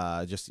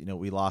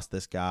we lost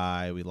this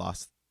guy, we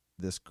lost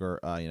this girl.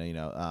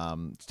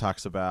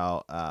 Talks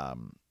about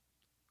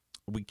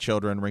weak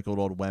children, wrinkled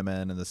old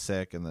women, and the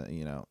sick, and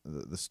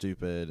the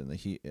stupid, and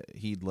the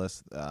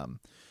heedless.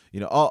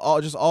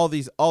 All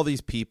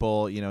these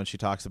people, and she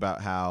talks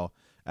about how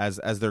as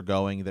they're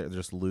going, they're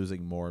just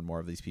losing more and more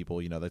of these people.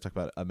 They talk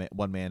about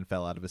one man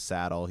fell out of his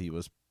saddle. He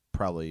was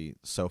probably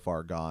so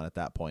far gone at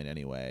that point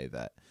anyway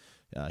that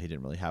he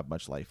didn't really have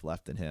much life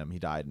left in him. He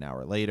died an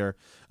hour later,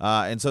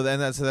 and so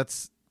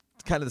that's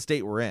kind of the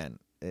state we're in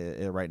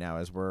right now,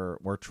 as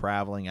we're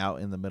traveling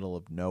out in the middle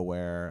of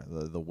nowhere,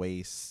 the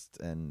waste,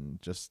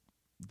 and just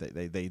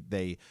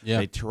they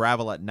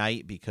travel at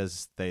night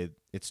because the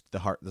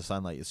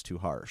sunlight is too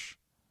harsh.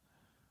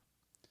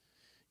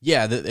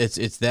 Yeah,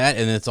 it's that,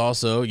 and it's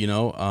also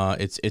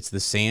it's the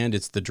sand,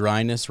 it's the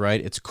dryness, right?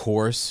 It's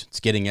coarse, it's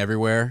getting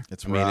everywhere.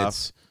 It's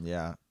rough.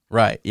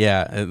 Right.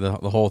 Yeah,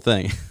 the whole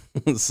thing.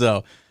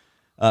 So,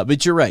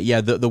 but you're right. Yeah,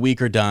 the weak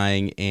are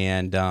dying,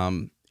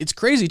 and it's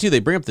crazy too.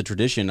 They bring up the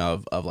tradition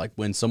of like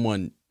when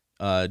someone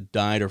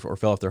died or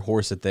fell off their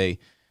horse, that they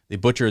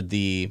butchered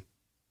the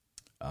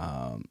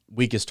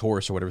weakest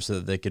horse or whatever so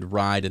that they could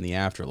ride in the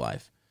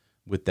afterlife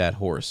with that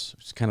horse.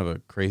 It's kind of a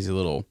crazy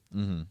little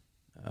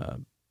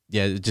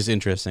yeah, it's just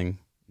interesting,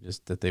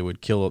 just that they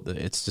would kill it.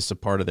 It's just a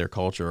part of their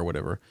culture or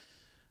whatever.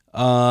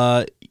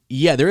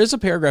 Yeah, there is a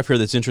paragraph here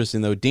that's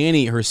interesting though.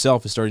 Dany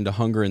herself is starting to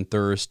hunger and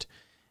thirst,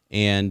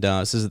 and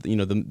says that,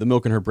 the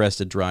milk in her breast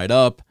had dried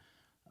up.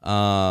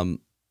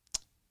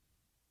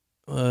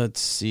 Let's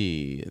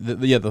see.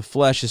 The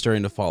flesh is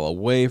starting to fall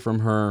away from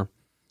her.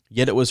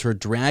 Yet it was her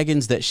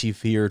dragons that she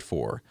feared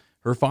for.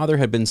 Her father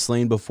had been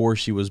slain before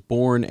she was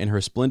born, and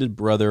her splendid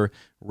brother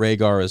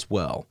Rhaegar as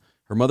well.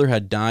 Her mother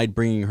had died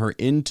bringing her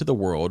into the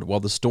world while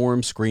the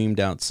storm screamed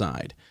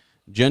outside.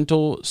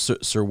 Gentle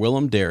Sir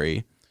Willem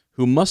Darry,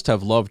 who must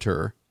have loved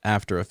her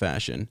after a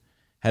fashion,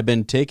 had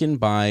been taken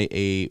by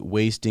a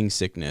wasting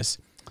sickness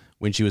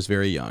when she was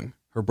very young.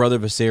 Her brother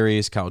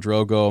Viserys Khal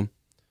Drogo,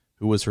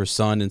 who was her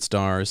sun and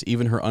stars,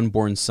 even her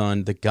unborn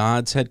son, the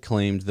gods had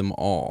claimed them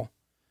all.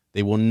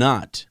 They will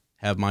not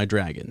have my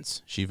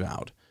dragons, she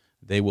vowed.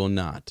 They will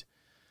not.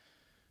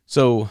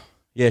 So,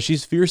 yeah,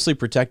 she's fiercely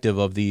protective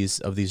of these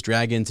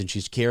dragons, and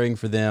she's caring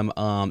for them.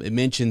 It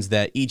mentions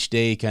that each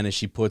day kind of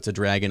she puts a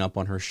dragon up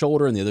on her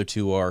shoulder, and the other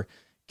two are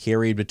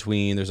carried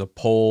between. There's a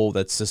pole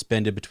that's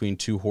suspended between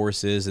two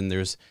horses, and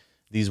there's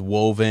these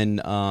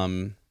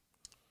woven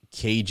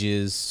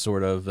cages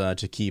sort of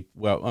to keep,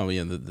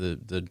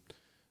 the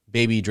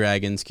baby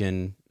dragons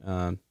can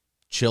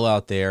chill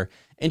out there.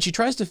 And she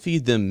tries to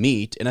feed them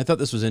meat, and I thought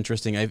this was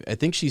interesting. I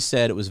think she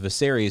said it was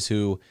Viserys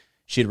who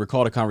she had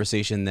recalled a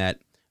conversation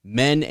that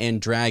men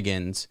and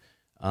dragons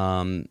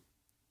were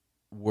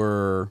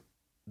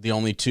the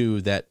only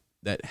two that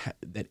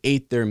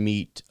ate their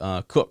meat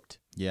cooked.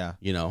 Yeah.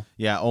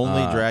 Yeah,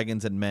 only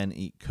dragons and men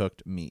eat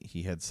cooked meat,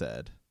 he had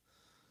said.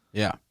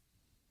 Yeah.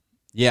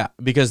 Yeah,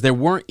 because they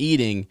weren't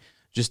eating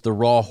just the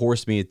raw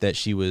horse meat that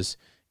she was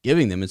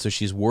giving them, and so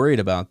she's worried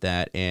about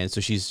that, and so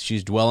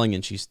she's dwelling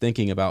and she's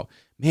thinking about,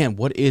 man,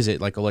 what is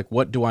it like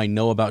what do I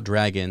know about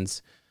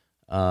dragons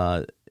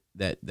that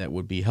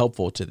would be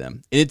helpful to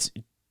them? And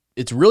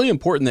it's really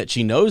important that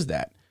she knows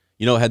that.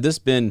 Had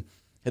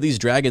these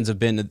dragons have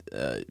been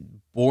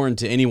born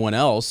to anyone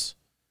else,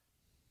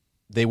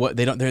 they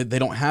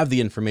don't have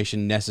the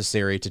information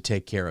necessary to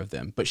take care of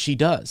them, but she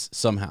does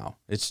somehow.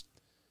 It's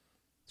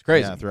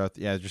crazy.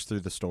 Yeah, just through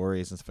the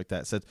stories and stuff like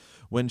that. It said,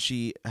 when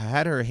she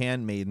had her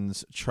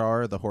handmaidens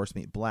char the horse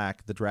meat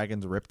black, the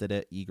dragons ripped at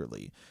it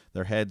eagerly,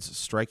 their heads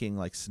striking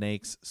like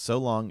snakes. So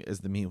long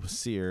as the meat was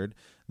seared,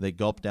 they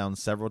gulped down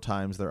several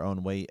times their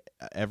own weight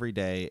every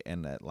day,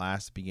 and at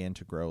last began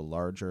to grow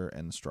larger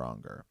and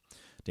stronger.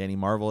 Dany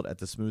marveled at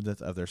the smoothness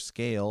of their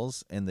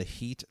scales and the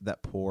heat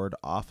that poured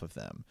off of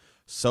them,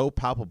 so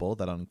palpable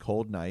that on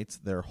cold nights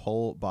their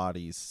whole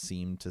bodies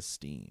seemed to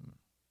steam.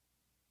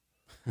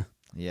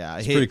 Yeah,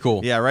 it's pretty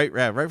cool. Yeah,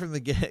 right from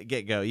the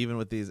get go. Even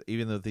with these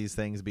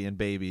things being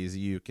babies,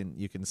 you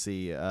can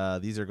see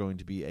these are going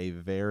to be a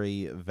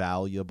very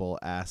valuable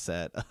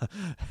asset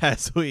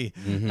as we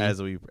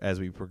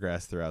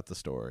progress throughout the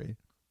story.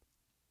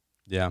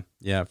 Yeah,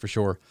 for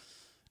sure.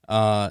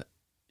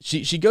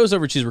 She goes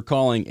over. She's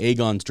recalling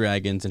Aegon's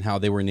dragons and how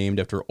they were named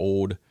after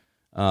old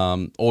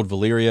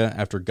Valyria,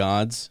 after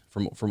gods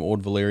from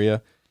old Valyria,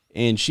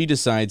 and she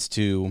decides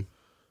to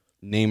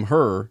name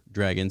her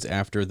dragons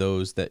after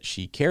those that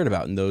she cared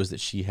about and those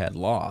that she had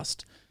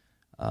lost.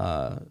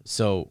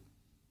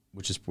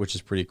 Which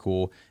is pretty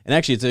cool. And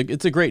actually,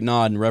 it's a great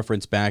nod and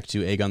reference back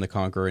to Aegon the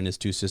Conqueror and his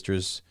two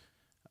sisters,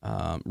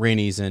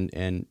 Rhaenys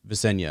and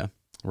Visenya,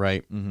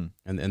 right?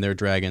 Mm-hmm. And their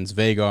dragons,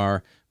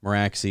 Vhagar,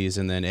 Meraxes,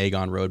 and then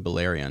Aegon rode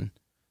Balerion,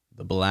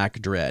 the Black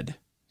Dread.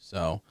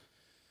 So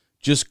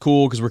just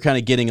cool, because we're kind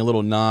of getting a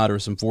little nod or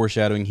some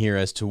foreshadowing here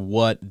as to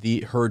what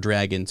her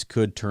dragons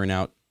could turn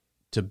out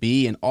to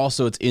be. And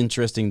also it's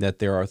interesting that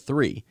there are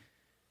three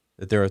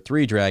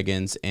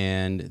dragons,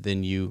 and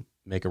then you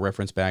make a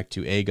reference back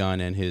to Aegon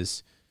and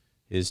his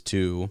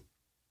two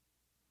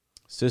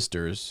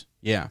sisters.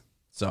 Yeah.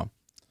 So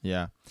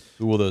yeah,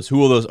 who will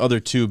those other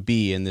two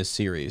be in this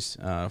series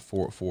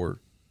for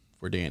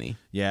Dany?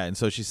 Yeah, and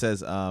so she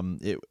says,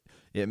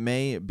 it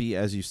may be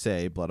as you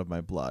say, blood of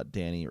my blood.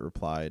 Dany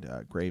replied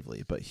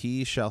gravely, but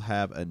he shall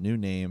have a new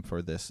name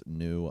for this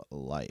new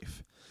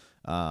life.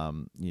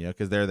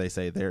 Because they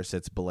say there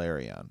sits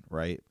Balerion,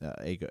 right?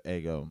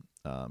 Aegon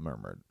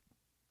murmured.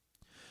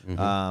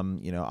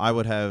 Mm-hmm. I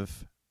would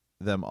have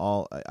them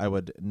all. I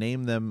would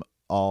name them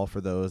all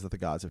for those that the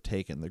gods have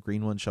taken. The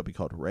green one shall be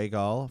called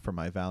Rhaegal, for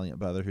my valiant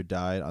brother who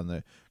died on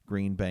the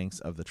green banks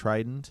of the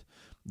Trident.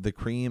 The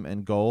cream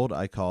and gold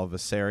I call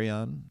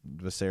Viserion.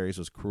 Viserys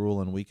was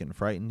cruel and weak and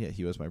frightened, yet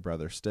he was my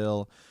brother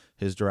still.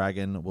 His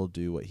dragon will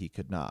do what he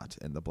could not.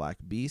 And the black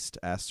beast,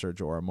 asked Sir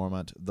Jorah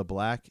Mormont. The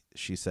black,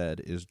 she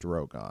said, is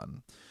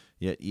Drogon.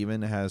 Yet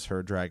even as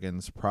her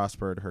dragons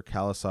prospered, her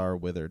Khalasar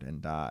withered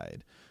and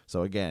died.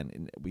 So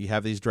again, we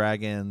have these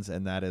dragons,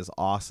 and that is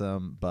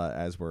awesome. But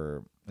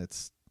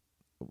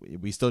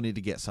we still need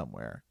to get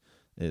somewhere.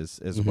 Is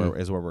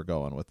where we're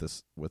going with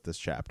this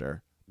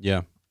chapter.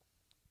 Yeah.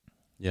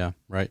 Yeah,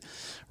 right.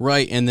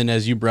 And then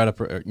as you brought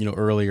up,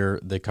 earlier,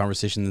 the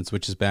conversation then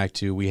switches back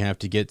to we have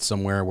to get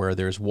somewhere where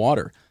there's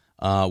water.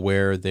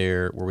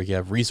 where we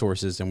have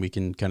resources and we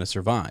can kind of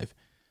survive.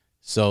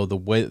 So the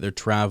way that they're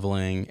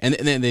traveling, and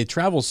they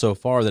travel so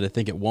far that I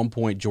think at one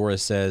point Jorah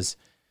says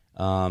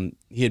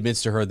he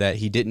admits to her that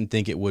he didn't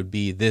think it would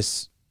be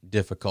this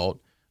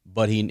difficult,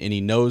 but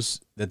he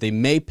knows that they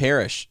may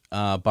perish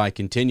by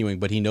continuing,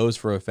 but he knows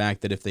for a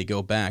fact that if they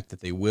go back,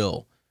 that they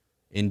will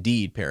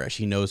indeed perish.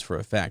 He knows for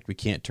a fact we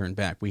can't turn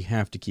back. We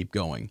have to keep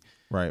going.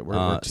 Right.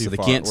 We're too so they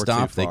far. can't We're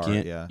stop. too far,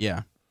 They can't.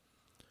 Yeah.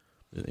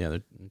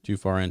 They're too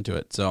far into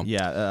it. So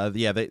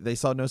they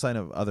saw no sign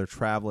of other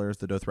travelers.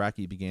 The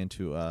Dothraki began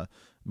to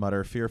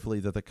mutter fearfully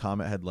that the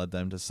comet had led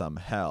them to some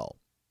hell.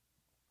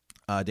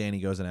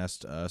 Dany goes and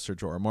asks Ser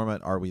Jorah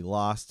Mormont, "Are we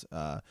lost?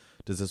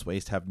 Does this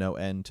waste have no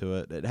end to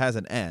it?" "It has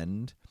an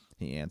end,"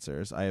 he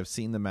answers. "I have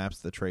seen the maps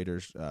the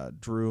traders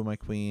drew, my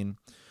queen.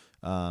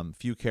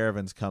 Few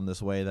caravans come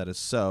this way, that is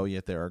so,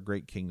 yet there are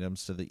great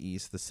kingdoms to the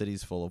east, the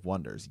cities full of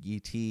wonders.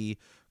 Yiti,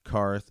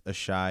 Karth,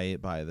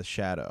 Ashai by the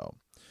shadow."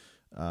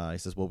 He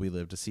says, "Will we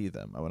live to see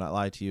them? I will not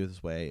lie to you.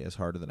 This way is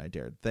harder than I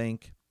dared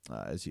think.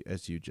 As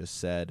you just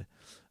said,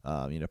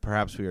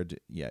 perhaps we are,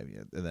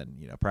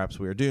 perhaps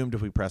we are doomed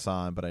if we press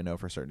on. But I know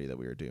for certainty that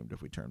we are doomed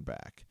if we turn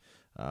back."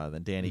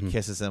 Then Dany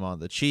kisses him on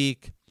the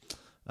cheek,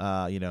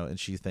 and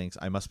she thinks,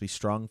 "I must be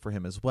strong for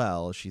him as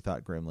well." She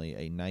thought grimly,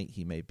 "A knight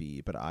he may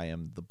be, but I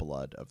am the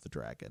blood of the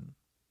dragon."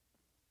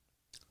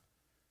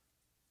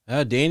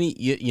 Dany,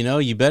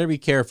 you better be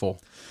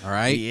careful. All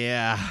right.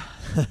 Yeah.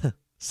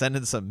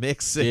 Sending some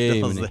mixed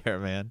signals there,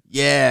 man.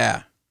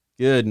 Yeah.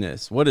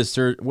 Goodness. What is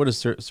Ser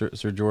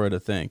Jorah to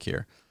think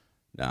here?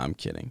 No, I'm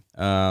kidding.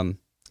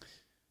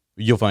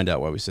 You'll find out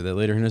why we say that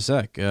later in a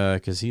sec.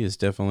 Because he is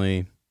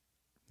definitely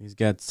he's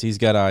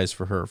got eyes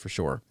for her for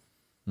sure.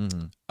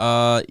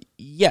 Mm-hmm.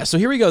 Yeah. So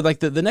here we go. Like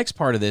the next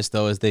part of this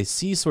though is they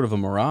see sort of a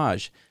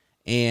mirage,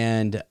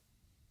 and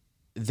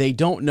they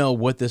don't know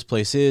what this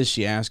place is.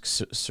 She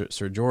asks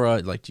Ser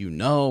Jorah, like, "Do you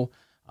know?"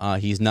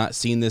 He's not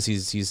seen this.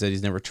 He said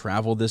he's never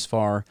traveled this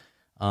far.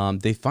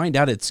 They find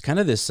out it's kind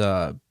of this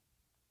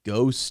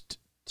ghost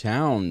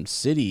town,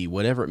 city,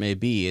 whatever it may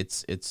be.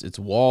 Its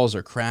walls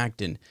are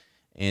cracked and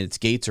its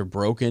gates are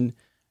broken,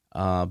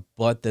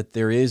 but that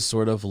there is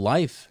sort of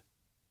life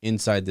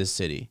inside this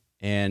city,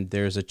 and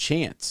there's a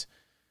chance.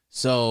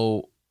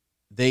 So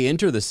they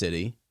enter the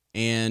city,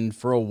 and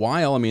for a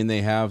while, I mean,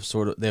 they have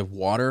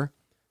water.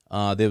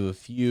 They have a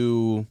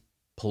few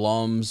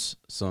plums,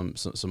 some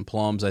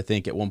plums. I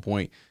think at one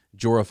point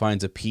Jorah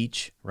finds a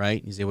peach,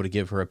 right? He's able to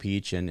give her a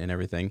peach and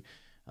everything,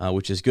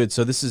 which is good.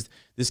 So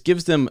this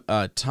gives them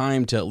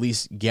time to at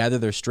least gather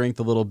their strength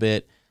a little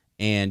bit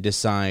and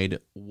decide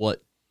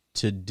what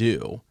to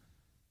do.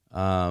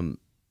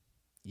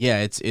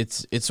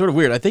 It's sort of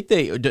weird. I think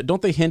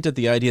they hint at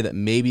the idea that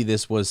maybe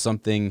this was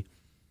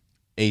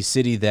a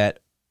city that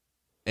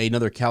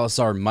another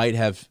Khalasar might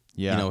have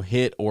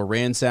hit or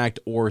ransacked,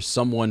 or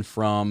someone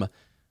from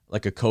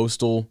like a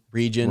coastal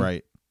region.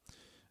 Right.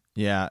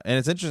 Yeah, and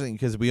it's interesting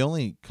because we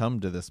only come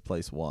to this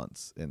place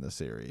once in the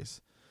series,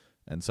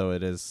 and so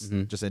it is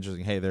just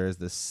interesting. Hey, there is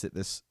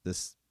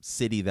this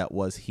city that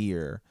was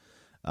here,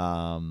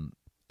 and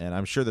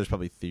I'm sure there's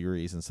probably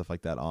theories and stuff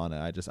like that on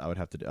it. I'll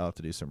have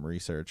to do some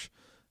research,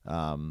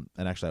 and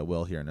actually I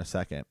will here in a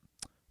second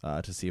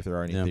to see if there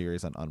are any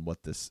theories on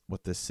what this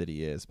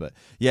city is. But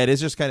yeah, it is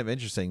just kind of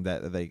interesting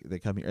that they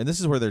come here, and this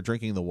is where they're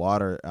drinking the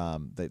water.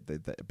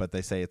 But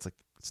they say it's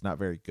not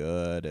very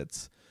good.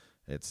 It's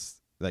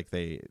like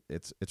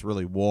it's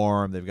really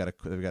warm. They've got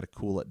to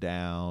cool it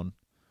down.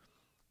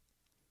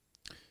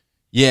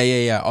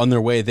 Yeah. On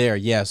their way there,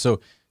 yeah.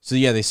 So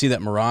yeah, they see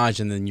that mirage,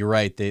 and then you're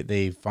right.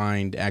 They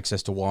find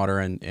access to water,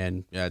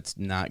 and it's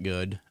not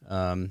good.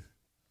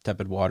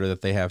 Tepid water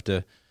that they have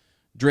to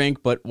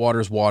drink, but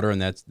water's water,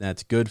 and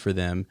that's good for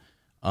them.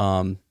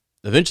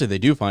 Eventually, they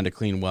do find a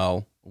clean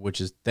well,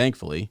 which is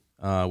thankfully,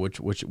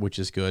 which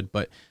is good.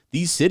 But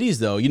these cities,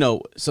 though,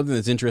 something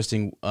that's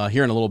interesting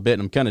here in a little bit,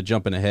 and I'm kind of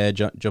jumping ahead,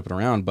 jumping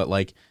around, but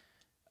like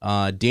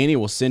Dany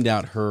will send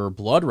out her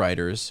blood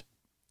riders,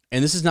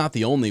 and this is not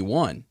the only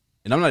one.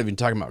 And I'm not even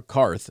talking about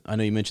Karth. I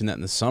know you mentioned that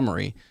in the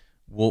summary.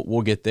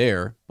 We'll get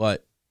there,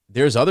 but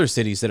there's other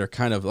cities that are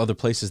kind of other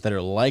places that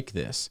are like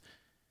this.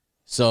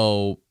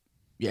 So,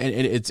 yeah, and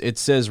it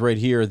says right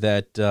here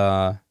that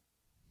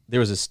there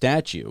was a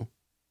statue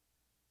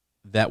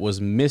that was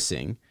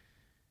missing.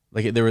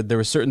 Like there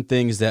were certain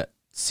things that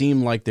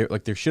seemed like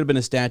there should have been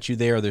a statue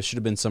there, or there should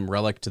have been some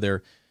relic to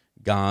their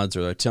gods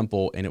or their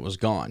temple, and it was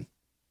gone.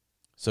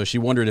 So she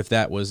wondered if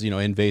that was,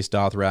 in Vaes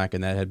Dothrak,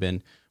 and that had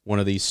been one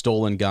of these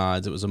stolen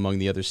gods. It was among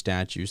the other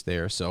statues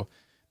there. So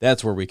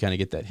that's where we kind of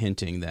get that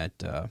hinting that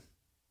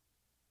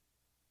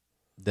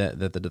that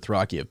the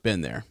Dothraki have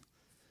been there.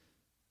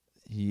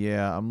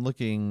 Yeah, I'm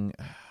looking.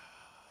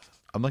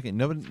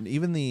 No,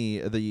 even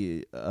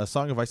the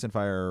Song of Ice and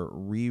Fire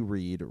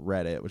reread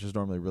Reddit, which is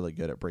normally really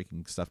good at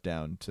breaking stuff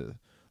down to,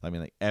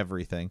 like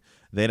everything.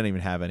 They don't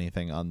even have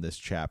anything on this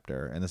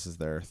chapter, and this is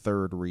their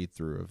third read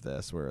through of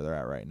this, where they're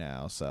at right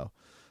now. So,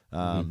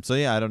 so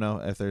yeah, I don't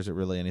know if there's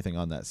really anything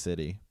on that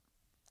city.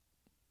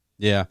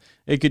 Yeah,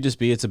 it could just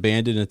be it's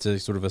abandoned. It's a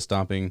sort of a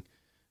stomping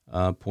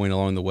point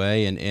along the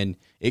way, and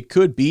it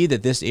could be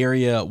that this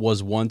area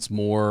was once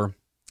more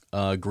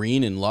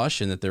green and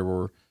lush, and that there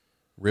were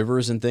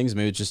rivers and things.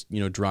 Maybe it's just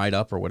dried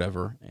up or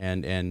whatever,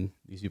 and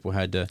these people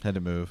had to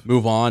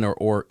move on,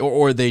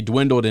 or they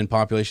dwindled in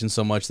population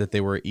so much that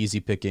they were easy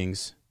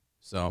pickings.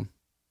 So,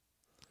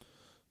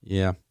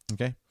 yeah.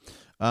 Okay.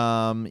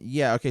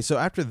 Okay. So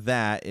after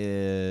that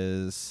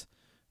is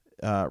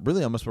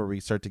really almost where we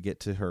start to get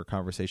to her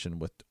conversation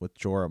with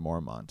Jorah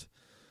Mormont.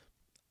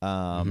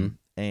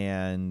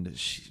 And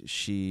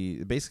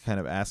she basically kind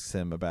of asks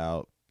him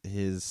about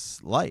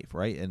his life,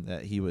 right? And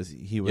that he was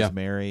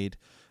married,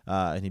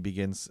 and he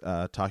begins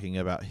talking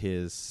about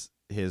his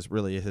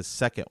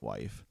second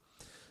wife,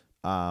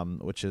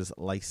 which is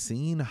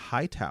Lysene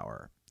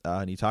Hightower.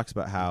 And he talks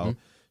about how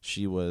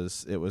it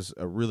was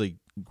a really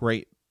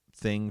great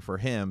thing for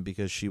him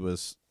because she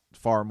was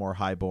far more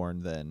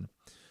highborn than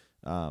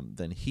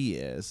he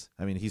is.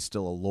 I mean, he's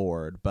still a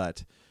lord,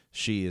 but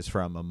she is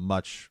from a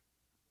much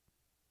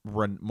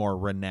more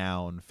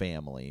renowned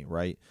family,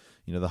 right?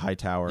 The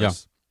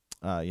Hightowers.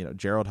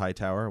 Gerald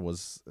Hightower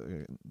was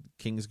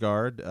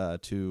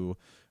Kingsguard to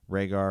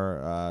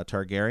Rhaegar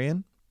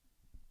Targaryen.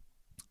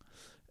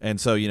 And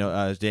so,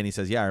 Dany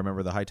says, yeah, I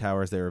remember the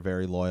Hightowers. They were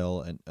very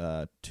loyal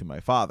to my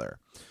father.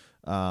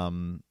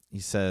 He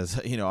says,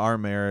 our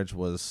marriage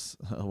it's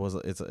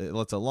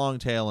a long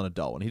tale and a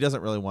dull one. He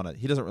doesn't really want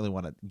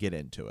to get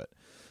into it.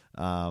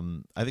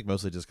 I think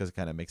mostly just because it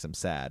kind of makes him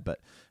sad, but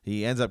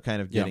he ends up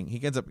kind of getting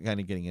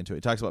into it.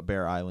 He talks about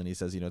Bear Island. He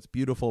says, it's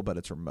beautiful, but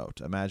it's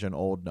remote. Imagine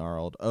old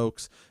gnarled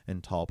oaks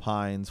and tall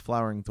pines,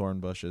 flowering thorn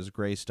bushes,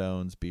 gray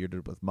stones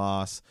bearded with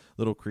moss,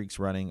 little creeks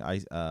running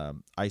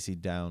icy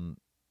down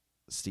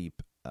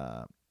steep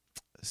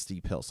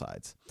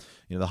hillsides.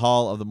 The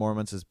Hall of the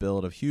Mormonts is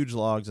built of huge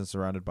logs and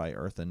surrounded by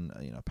earthen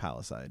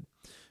palisade.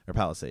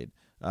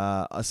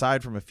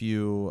 Aside from a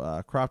few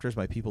crofters,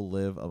 my people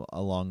live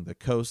along the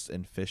coast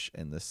and fish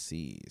in the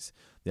seas.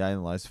 The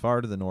island lies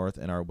far to the north,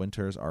 and our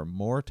winters are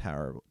more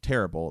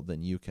terrible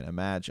than you can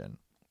imagine.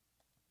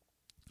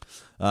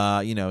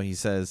 He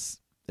says,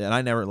 and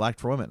I never lacked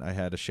for women. I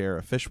had a share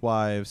of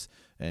fishwives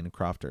and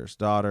crofters'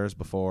 daughters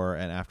before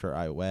and after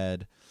I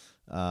wed.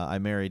 I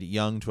married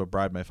young to a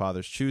bride my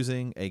father's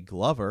choosing, a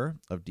Glover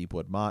of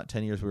Deepwood Mott.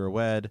 10 years we were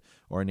wed,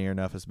 or near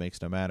enough as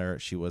makes no matter.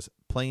 She was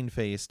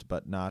plain-faced,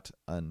 but not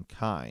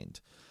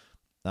unkind.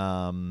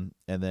 And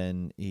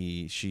then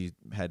she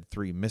had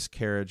 3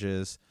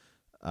 miscarriages,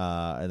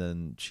 and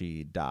then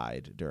she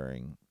died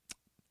during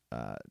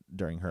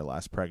her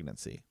last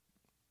pregnancy.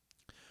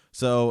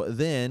 So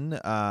then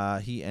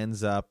he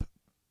ends up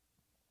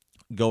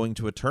going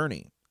to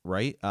attorney.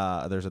 Right,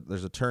 there's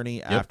a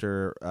tourney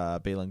after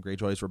Balon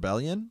Greyjoy's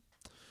rebellion,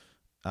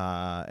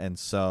 and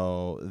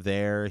so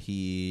there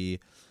he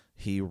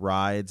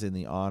rides in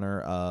the honor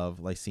of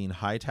Lysene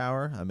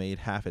Hightower, a maid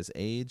half his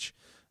age,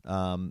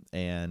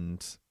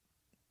 and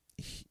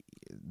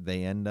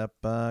they end up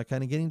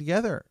kind of getting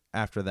together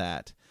after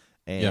that,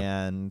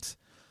 and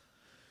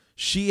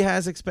she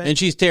has expended, and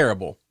she's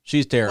terrible.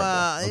 She's terrible.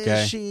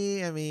 Okay, is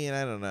she? I mean,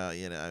 I don't know.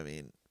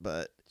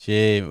 But.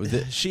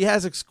 She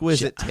has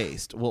exquisite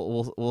taste.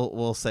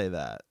 We'll say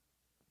that.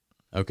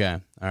 Okay.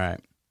 All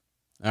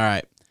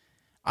right.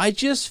 I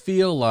just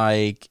feel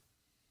like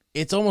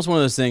it's almost one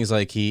of those things.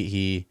 Like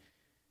he.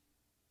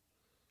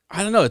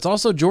 I don't know. It's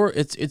also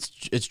It's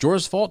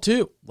Jorah's fault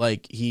too.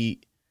 Like he's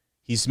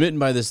smitten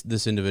by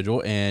this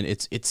individual, and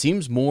it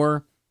seems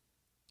more.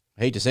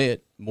 I hate to say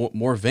it,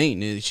 more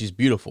vain. She's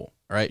beautiful,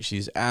 right?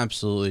 She's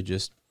absolutely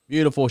just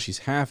beautiful. She's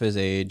half his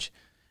age.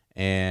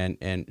 And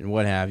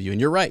what have you.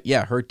 And you're right.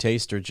 Yeah, her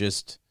tastes are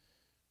just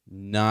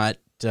not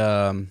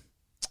they're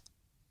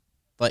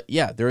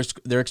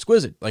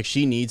exquisite. Like,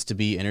 she needs to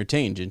be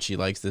entertained, and she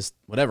likes this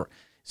whatever.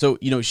 So,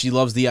 she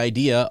loves the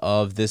idea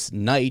of this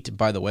knight.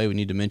 By the way, we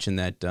need to mention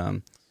that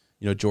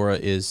Jorah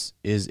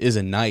is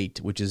a knight,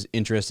 which is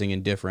interesting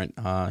and different.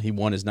 He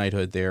won his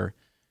knighthood there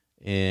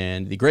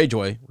in the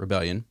Greyjoy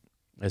rebellion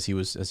as he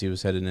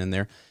was headed in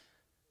there.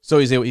 So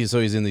he's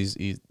in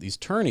these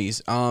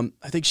tourneys. I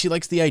think she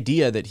likes the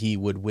idea that he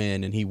would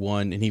win, and he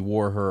won, and he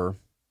wore her,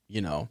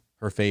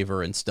 her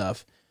favor and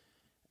stuff.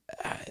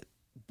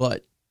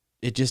 But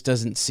it just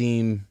doesn't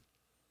seem.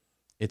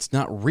 It's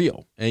not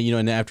real,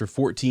 and after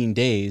 14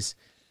 days,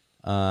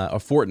 a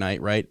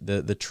fortnight, right?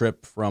 The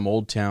trip from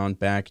Old Town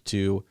back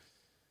to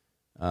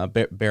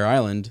Bear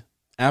Island.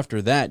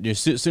 After that, as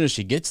soon as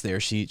she gets there,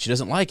 she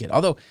doesn't like it.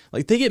 Although,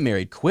 like, they get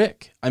married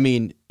quick. I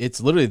mean, it's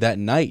literally that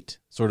night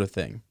sort of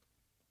thing.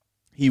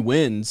 He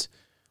wins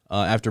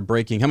after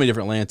breaking how many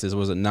different lances?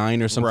 Was it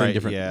 9 or something? Right,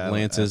 different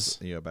lances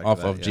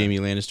off of Jaime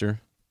Lannister.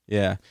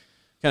 Yeah,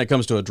 kind of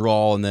comes to a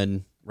draw, and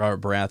then Robert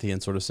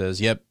Baratheon sort of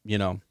says, "Yep,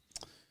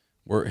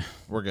 we're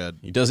good."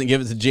 He doesn't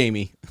give it to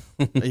Jaime.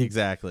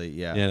 Exactly.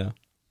 Yeah.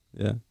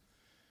 Yeah.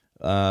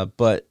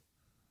 But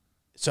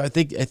so I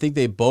think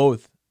they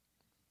both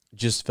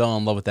just fell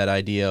in love with that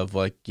idea of,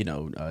 like,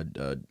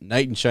 a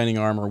knight in shining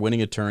armor,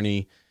 winning a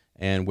tourney,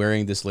 and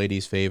wearing this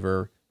lady's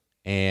favor.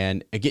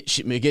 And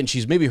again,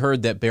 she's maybe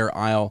heard that Bear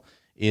Isle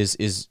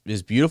is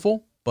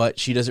beautiful, but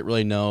she doesn't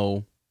really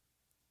know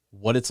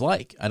what it's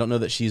like. I don't know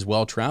that she's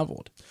well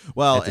traveled.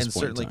 Well, and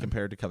certainly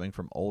compared to coming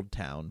from Old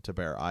Town to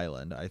Bear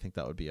Island, I think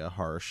that would be a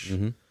harsh,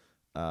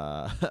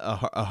 a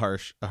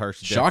harsh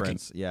shocking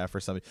difference. Yeah, for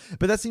somebody.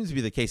 But that seems to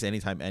be the case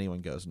anytime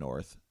anyone goes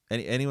north.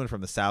 Anyone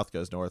from the South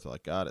goes north, they're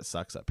like, God, it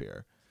sucks up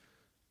here.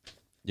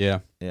 Yeah.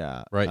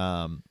 Yeah. Right.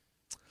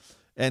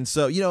 And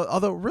so,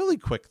 although really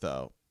quick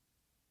though,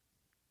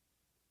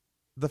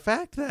 the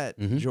fact that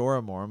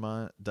Jorah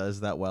Mormont does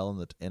that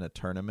well in a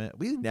tournament,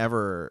 it's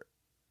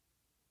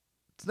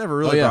never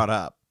really brought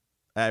up.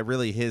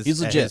 Really,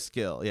 he's legit. His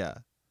skill, yeah.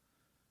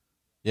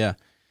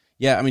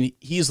 I mean,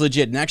 he's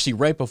legit, and actually,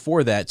 right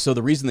before that, so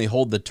the reason they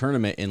hold the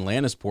tournament in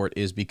Lannisport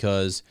is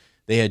because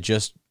they had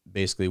just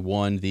basically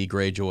won the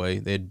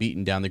Greyjoy. They had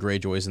beaten down the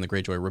Greyjoys in the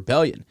Greyjoy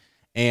Rebellion,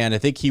 and I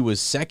think he was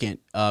second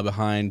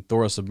behind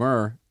Thoros of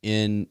Myr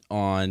in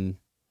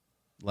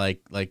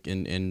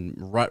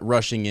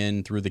rushing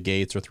in through the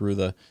gates or through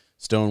the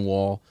stone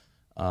wall,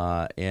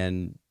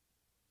 and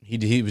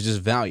he was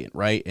just valiant,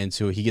 right? And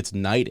so he gets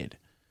knighted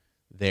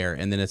there,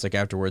 and then it's like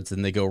afterwards,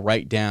 then they go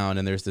right down,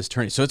 and there's this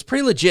tourney. So it's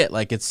pretty legit.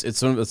 Like it's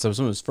some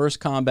of his first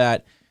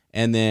combat,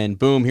 and then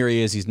boom, here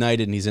he is. He's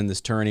knighted, and he's in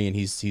this tourney, and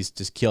he's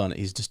just killing it.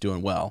 He's just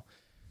doing well.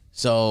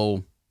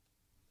 So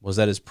was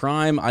that his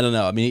prime? I don't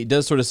know. I mean, he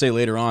does sort of say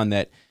later on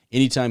that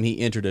anytime he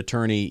entered a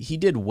tourney, he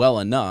did well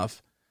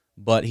enough,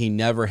 but he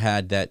never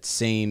had that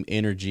same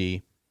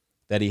energy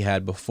that he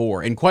had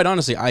before. And quite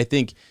honestly, I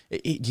think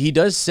he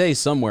does say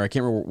somewhere, I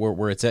can't remember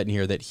where it's at in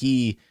here, that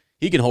he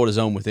can hold his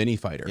own with any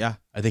fighter. Yeah.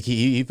 I think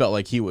he felt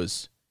like he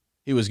was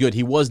good.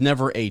 He was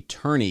never a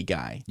tourney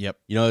guy. Yep.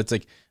 It's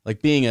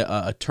like being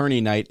a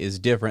tourney knight is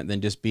different than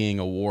just being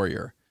a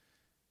warrior.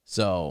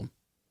 So,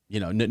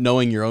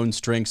 knowing your own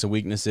strengths and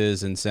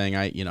weaknesses and saying,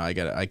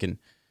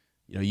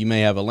 you may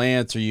have a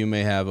lance or you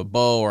may have a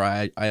bow or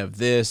I have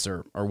this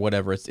or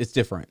whatever. It's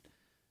different.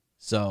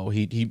 So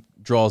he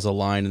draws a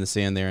line in the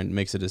sand there and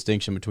makes a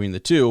distinction between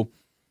the two.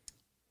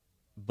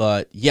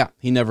 But yeah,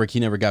 he never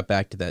got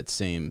back to that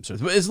same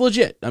sort of. It's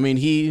legit. I mean,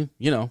 he's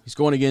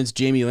going against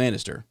Jaime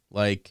Lannister,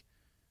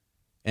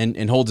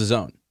 and holds his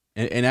own,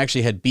 and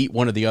actually had beat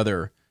one of the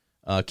other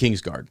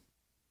Kingsguard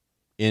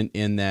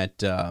in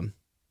that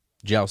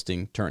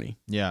jousting tourney.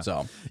 Yeah.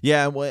 So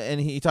yeah,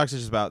 and he talks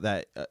just about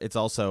that. It's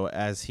also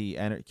as he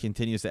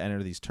continues to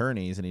enter these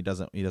tourneys and he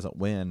doesn't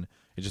win,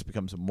 it just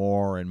becomes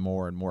more and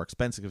more and more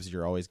expensive because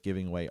you're always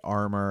giving away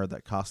armor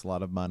that costs a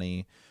lot of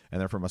money, and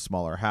they're from a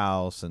smaller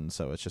house, and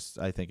so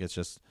I think it's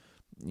just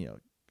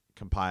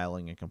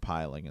compiling,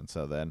 and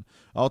so then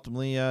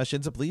ultimately she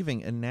ends up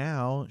leaving, and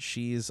now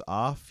she's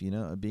off,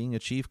 being a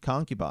chief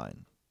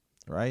concubine,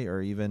 right?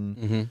 Or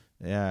even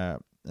yeah,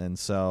 and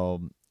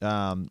so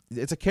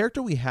it's a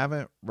character we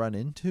haven't run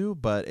into,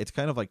 but it's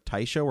kind of like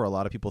Tysha, where a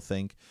lot of people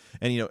think,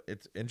 and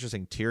it's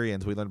interesting. We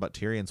learned about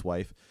Tyrion's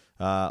wife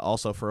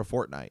also for a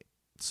fortnight.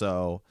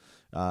 So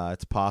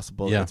it's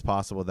possible. Yeah. It's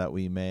possible that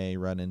we may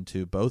run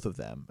into both of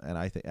them, and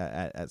I think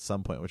at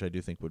some point, which I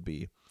do think would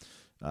be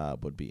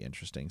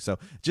interesting. So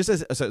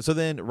so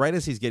then, right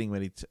as he's getting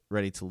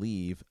ready to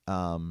leave,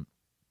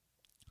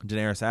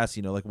 Daenerys asks,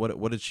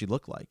 what did she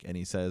look like? And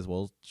he says,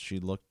 well, she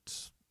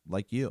looked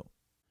like you.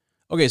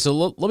 Okay, so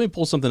let me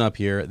pull something up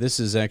here. This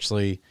is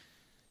actually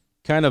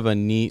kind of a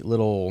neat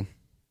little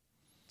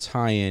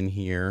tie-in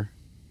here,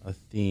 a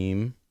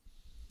theme.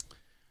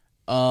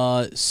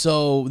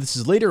 So this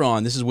is later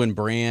on. This is when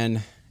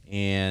Bran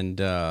and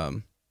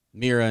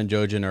Mira and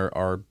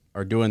Jojen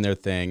are doing their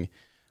thing,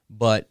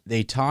 but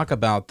they talk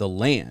about the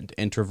land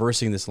and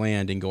traversing this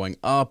land and going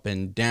up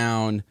and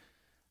down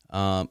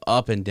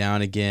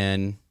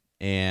again.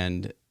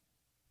 And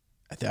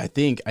I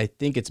think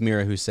it's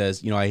Mira who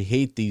says, I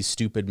hate these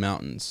stupid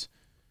mountains,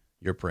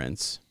 your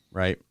prince,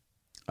 right?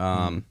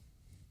 And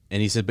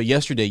he said, but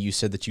yesterday you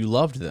said that you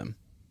loved them.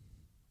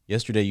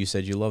 Yesterday you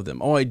said you loved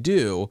them. Oh, I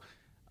do.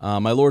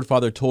 My Lord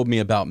Father told me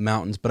about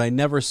mountains, but I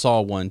never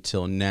saw one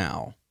till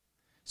now.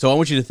 So I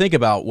want you to think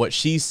about what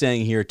she's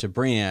saying here to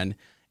Bran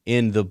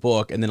in the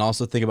book, and then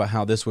also think about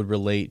how this would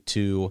relate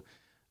to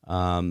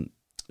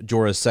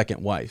Jorah's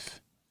second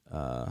wife.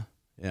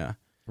 Yeah.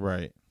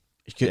 Right.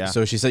 Yeah.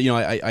 So she said,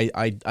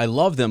 I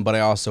love them, but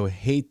I also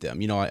hate them.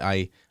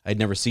 I'd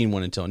never seen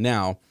one until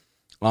now.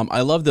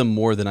 I love them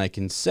more than I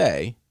can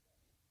say.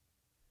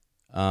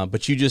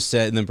 But you just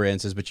said, and then Bran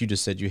says, but you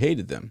just said you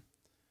hated them.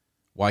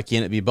 Why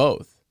can't it be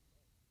both?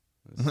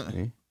 Let's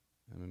see.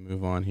 Let me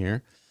move on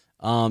here.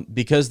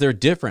 Because they're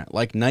different,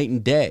 like night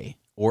and day,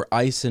 or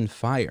ice and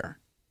fire.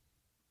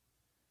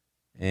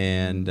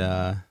 And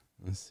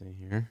let's see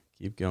here.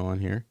 Keep going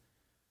here.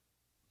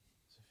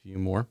 There's a few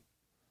more.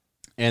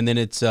 And then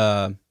it's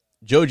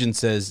Jojen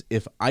says,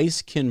 if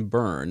ice can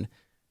burn,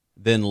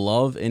 then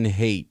love and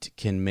hate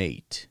can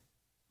mate.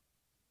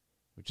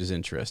 Which is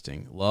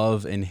interesting.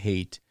 Love and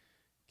hate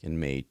can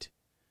mate.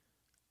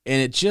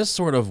 And it's just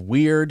sort of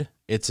weird.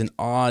 It's an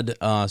odd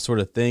sort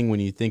of thing when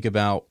you think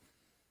about,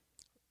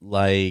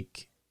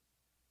 like,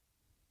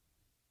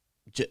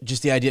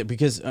 just the idea.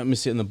 Because I'm going to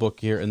see in the book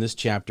here, in this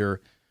chapter,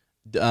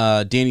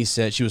 Dany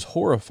said she was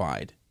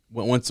horrified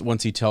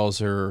once he tells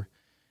her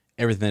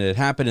everything that had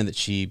happened and that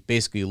she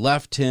basically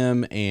left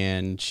him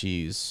and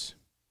she's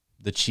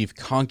the chief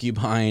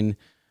concubine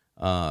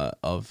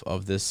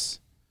of this.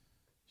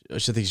 I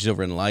think she's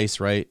over in Lice,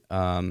 right?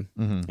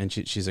 And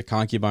she's a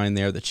concubine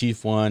there, the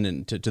chief one,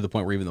 and to the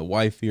point where even the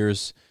wife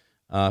fears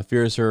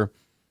her.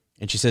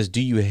 And she says,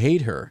 "Do you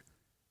hate her?"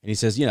 And he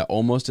says, "Yeah,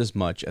 almost as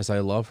much as I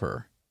love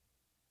her."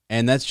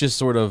 And that's just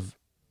sort of,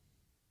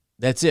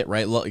 that's it,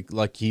 right?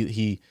 Like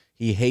he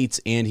hates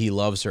and he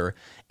loves her.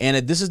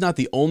 And this is not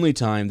the only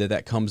time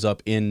that comes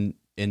up in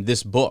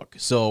this book.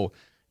 So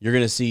you're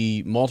going to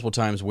see multiple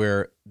times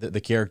where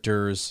the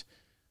characters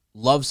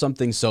love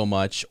something so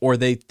much, or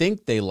they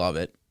think they love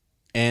it,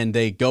 and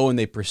they go and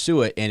they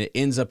pursue it, and it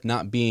ends up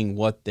not being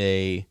what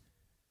they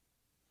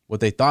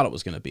thought it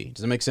was going to be.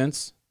 Does that make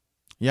sense?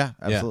 Yeah,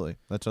 absolutely.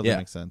 That totally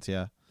makes sense.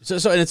 Yeah. So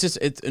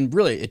and and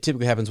really it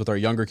typically happens with our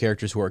younger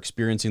characters who are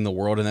experiencing the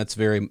world, and that's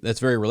very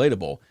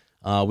relatable.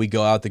 We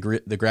go out, the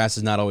grass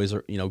is not always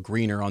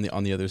greener on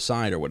the other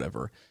side or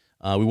whatever.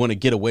 We want to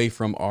get away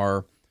from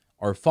our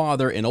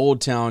father in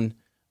Old Town,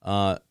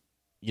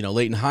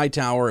 Leighton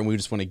Hightower, and we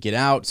just want to get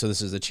out. So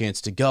this is a chance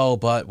to go,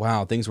 but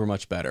wow, things were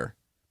much better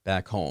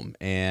back home,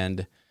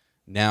 and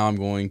now I'm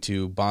going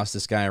to boss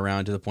this guy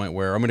around to the point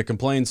where I'm going to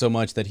complain so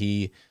much that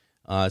he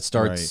starts.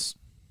 Right.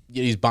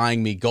 He's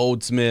buying me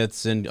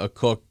goldsmiths and a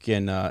cook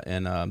and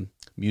a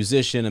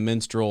musician, a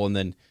minstrel, and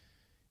then,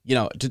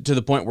 to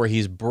the point where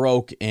he's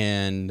broke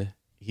and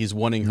he's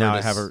wanting her.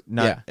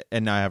 Now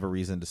now I have a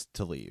reason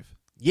to leave.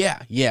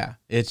 Yeah.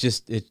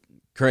 It's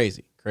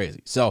crazy.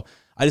 So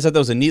I just thought that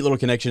was a neat little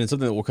connection and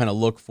something that we'll kind of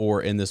look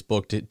for in this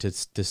book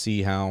to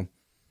see how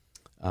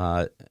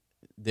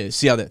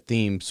that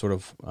theme sort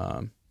of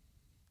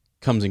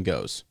comes and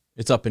goes.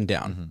 It's up and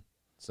down. Mm-hmm.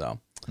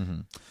 So.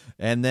 Mm-hmm.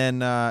 And then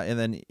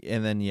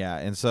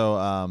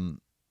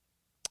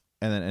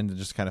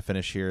just kind of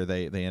finish here.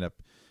 They end up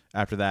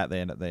after that.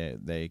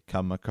 They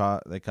come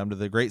to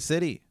the great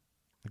city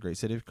of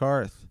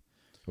Qarth,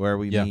 where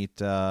we meet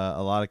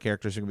a lot of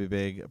characters who are gonna be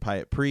big: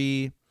 Pyat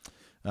Pree,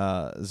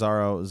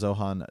 Zaro,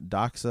 Zohan,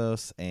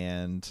 Doxos,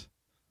 and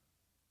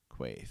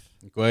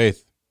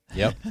Quaithe.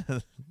 Yep.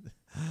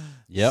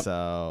 Yep.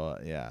 So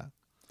yeah.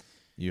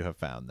 You have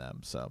found them.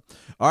 So,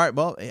 all right.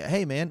 Well,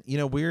 hey, man.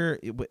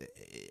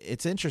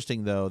 It's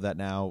interesting though that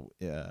now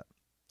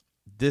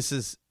this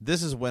is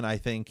when I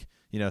think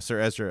Sir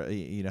Ezra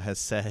has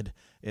said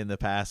in the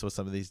past with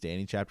some of these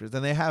Dany chapters,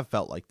 and they have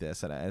felt like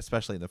this, and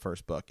especially in the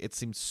first book, it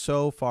seems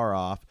so far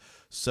off,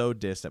 so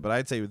distant. But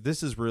I'd say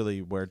this is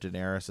really where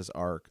Daenerys'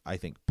 arc, I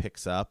think,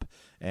 picks up,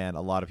 and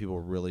a lot of people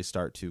really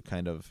start to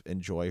kind of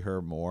enjoy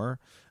her more,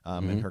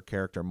 and her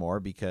character more,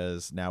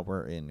 because now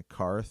we're in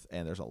Qarth,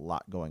 and there's a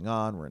lot going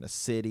on. We're in a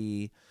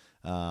city,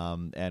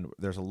 and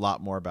there's a lot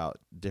more about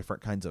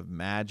different kinds of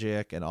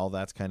magic, and all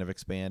that's kind of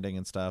expanding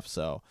and stuff.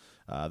 So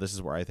this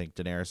is where I think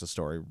Daenerys'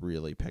 story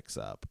really picks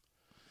up.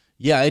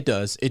 Yeah, it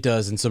does.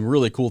 And some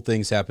really cool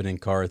things happen in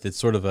Qarth. It's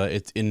sort of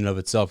it's in and of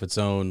itself its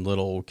own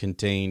little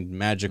contained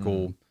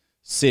magical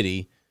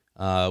city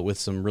with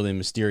some really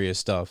mysterious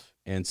stuff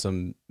and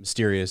some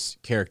mysterious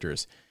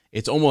characters.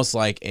 It's almost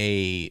like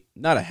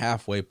not a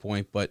halfway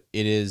point, but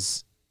it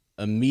is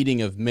a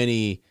meeting of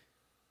many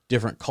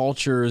different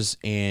cultures,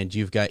 and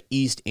you've got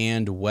east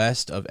and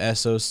west of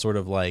Essos sort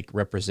of like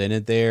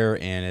represented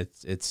there, and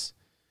it's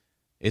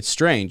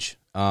strange.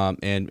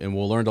 And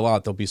we'll learn a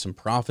lot. There'll be some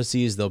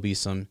prophecies. There'll be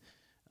some.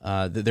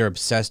 They're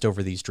obsessed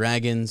over these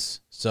dragons.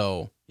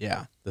 So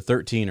yeah, the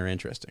 13 are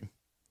interesting.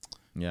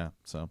 Yeah.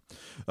 So,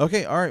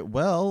 okay. All right.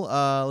 Well,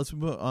 let's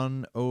move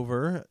on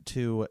over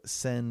to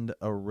Send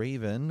a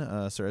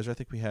Raven. Sir Ezra, I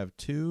think we have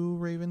 2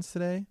 ravens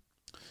today.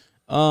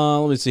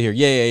 Let me see here.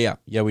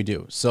 Yeah, we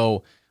do.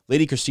 So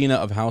Lady Christina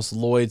of House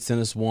Lloyd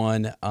sent us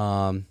one.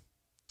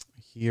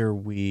 Here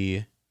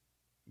we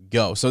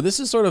go. So this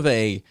is sort of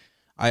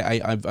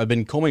I've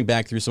been combing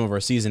back through some of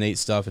our season 8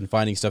 stuff and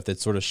finding stuff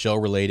that's sort of show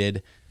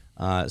related.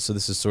 So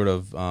this is sort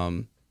of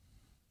an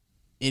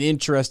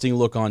interesting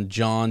look on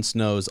Jon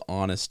Snow's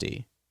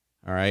honesty.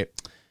 All right.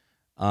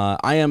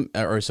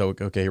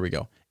 Here we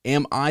go.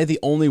 Am I the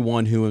only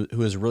one who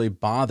is really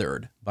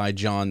bothered by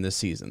Jon this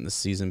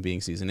season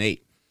being season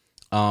 8?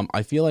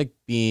 I feel like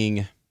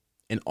being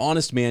an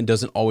honest man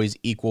doesn't always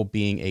equal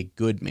being a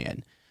good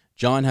man.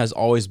 Jon has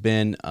always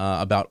been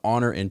about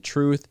honor and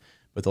truth,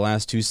 but the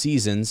last 2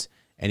 seasons,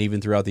 and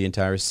even throughout the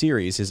entire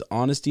series, his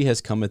honesty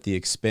has come at the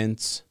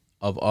expense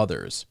of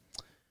others.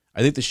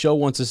 I think the show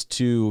wants us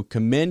to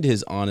commend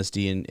his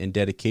honesty and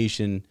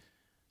dedication,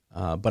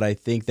 but I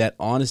think that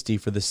honesty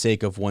for the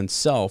sake of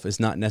oneself is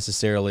not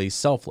necessarily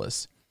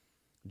selfless.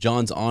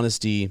 Jon's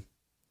honesty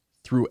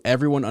threw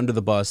everyone under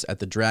the bus at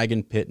the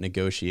Dragon Pit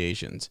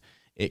negotiations.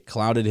 It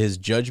clouded his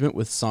judgment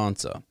with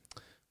Sansa.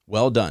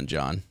 Well done,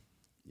 Jon.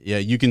 Yeah,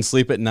 you can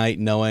sleep at night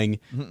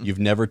knowing you've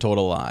never told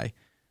a lie,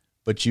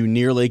 but you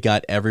nearly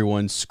got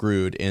everyone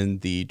screwed in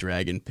the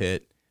Dragon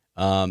Pit.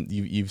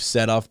 You've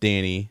set off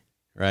Dany,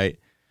 right?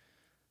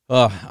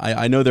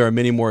 I know there are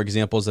many more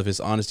examples of his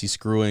honesty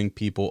screwing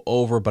people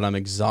over, but I'm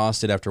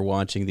exhausted after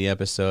watching the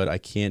episode. I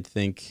can't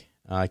think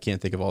I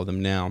can't think of all of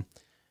them now.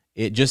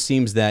 It just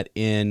seems that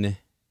in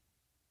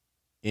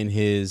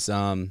his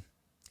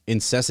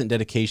incessant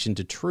dedication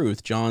to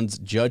truth, Jon's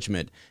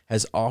judgment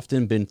has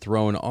often been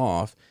thrown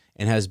off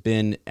and has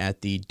been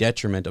at the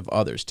detriment of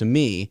others. To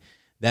me,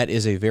 that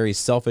is a very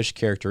selfish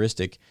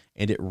characteristic,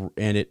 and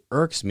it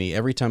irks me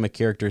every time a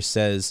character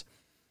says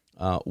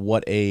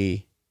what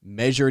a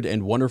measured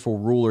and wonderful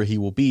ruler he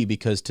will be,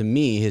 because to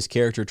me, his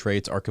character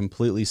traits are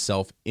completely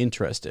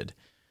self-interested.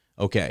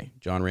 Okay,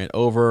 Jon rant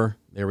over.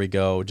 There we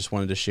go. Just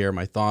wanted to share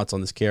my thoughts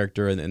on this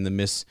character and the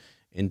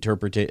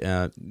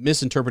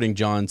misinterpreting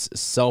Jon's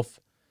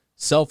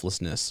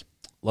selflessness.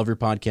 Love your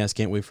podcast.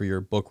 Can't wait for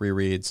your book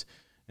rereads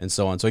and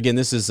so on. So again,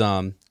 this is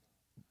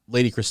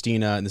Lady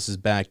Christina, and this is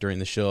back during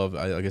the show.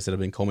 Like I said, I've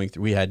been combing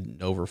through. We had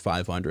over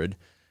 500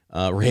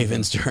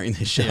 Ravens during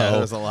the show. Yeah,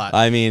 there was a lot.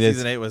 I mean,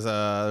 season 8 was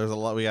there was a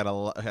lot. We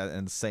got had an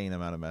insane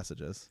amount of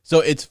messages.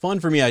 So it's fun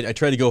for me. I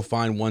try to go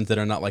find ones that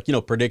are not like,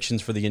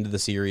 predictions for the end of the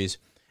series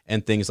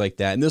and things like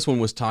that. And this one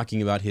was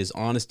talking about his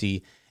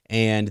honesty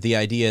and the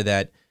idea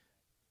that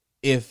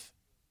if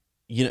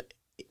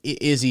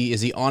is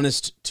he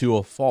honest to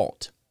a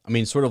fault? I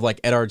mean, sort of like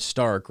Eddard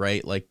Stark,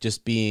 right? Like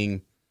just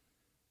being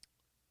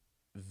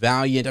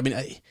valiant. I mean,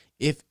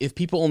 if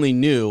people only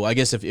knew, I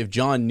guess if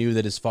Jon knew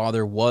that his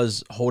father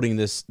was holding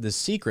this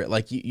secret,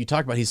 like you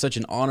talk about, he's such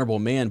an honorable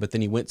man, but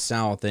then he went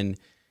south and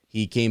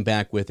he came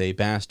back with a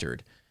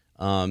bastard.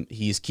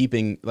 He's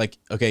keeping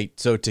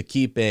so to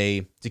keep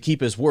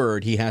his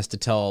word, he has to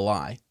tell a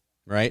lie,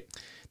 right?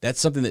 That's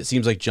something that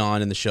seems like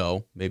Jon in the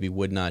show maybe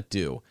would not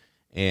do.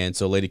 And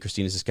so Lady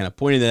Christina's just kind of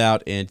pointing that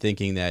out and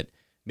thinking that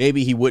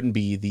maybe he wouldn't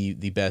be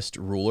the best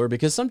ruler,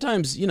 because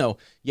sometimes, you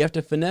have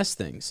to finesse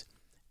things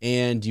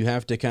and you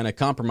have to kind of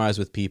compromise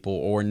with people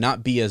or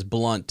not be as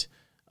blunt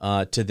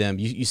to them.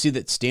 You see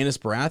that Stannis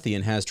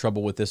Baratheon has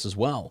trouble with this as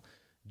well,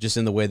 just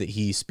in the way that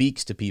he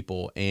speaks to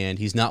people, and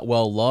he's not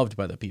well loved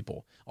by the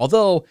people.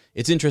 Although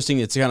it's interesting,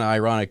 it's kind of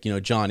ironic,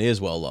 Jon is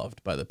well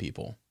loved by the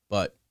people,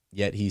 but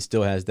yet he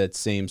still has that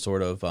same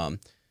sort of,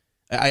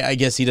 I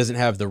guess he doesn't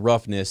have the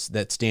roughness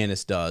that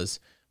Stannis does,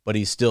 but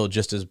he's still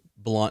just as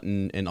blunt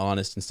and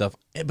honest and stuff.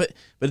 But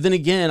then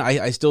again,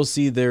 I still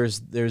see there's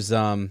this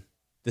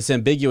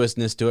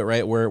ambiguousness to it,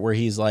 right? Where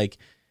he's like,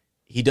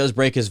 he does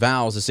break his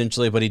vows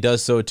essentially, but he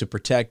does so to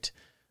protect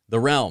the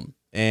realm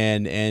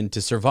and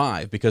to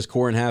survive because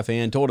Qhorin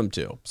Halfhand told him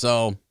to.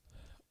 So,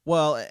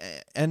 well,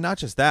 and not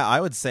just that,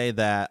 I would say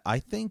that I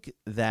think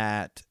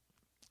that,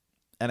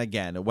 and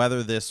again,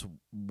 whether this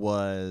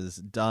was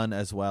done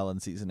as well in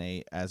season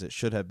 8 as it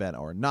should have been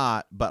or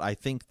not, but I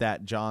think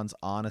that Jon's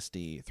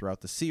honesty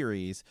throughout the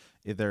series,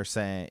 if they're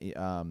saying,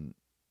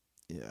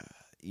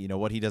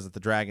 what he does at the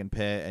Dragon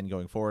Pit and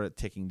going forward at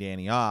ticking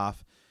Dany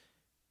off,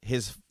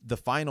 his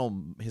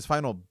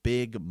final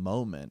big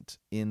moment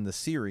in the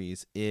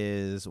series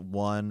is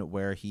one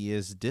where he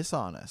is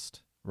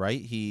dishonest,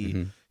 right?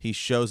 He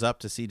shows up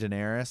to see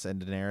Daenerys,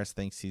 and Daenerys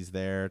thinks he's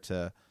there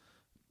to,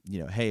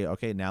 hey,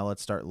 okay, now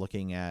let's start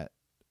looking at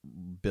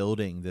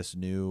building this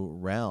new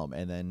realm,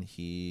 and then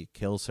he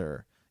kills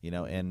her,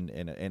 and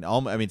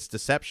I mean, it's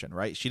deception,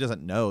 right? She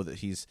doesn't know that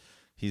he's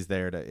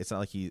there to. It's not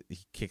like he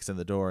kicks in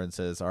the door and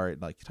says, "All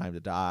right, like time to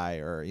die,"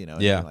 or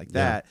anything like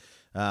that.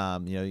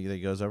 He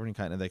goes over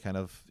and they kind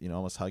of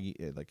almost hug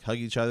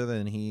each other.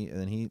 Then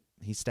he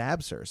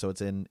stabs her. So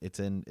it's in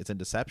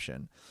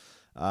deception,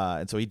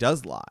 and so he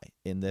does lie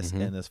in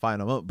this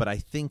final moment. But I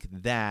think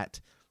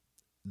that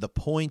the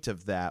point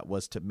of that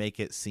was to make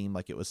it seem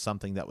like it was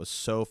something that was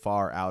so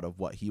far out of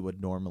what he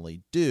would normally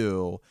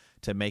do,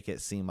 to make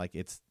it seem like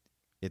it's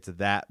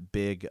that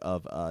big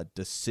of a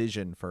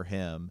decision for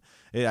him.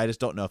 I just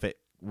don't know if it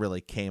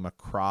really came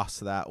across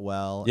that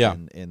well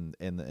in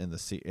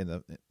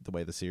the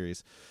way the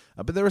series,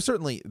 but there were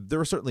certainly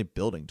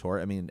building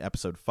toward it. I mean,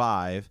 episode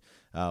 5,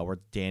 where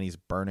Dany's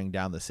burning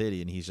down the city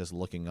and he's just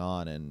looking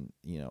on, and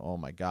oh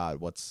my God,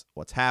 what's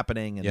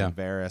happening? And then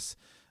Varys,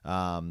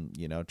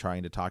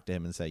 trying to talk to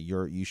him and say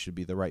you should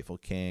be the rightful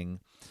king,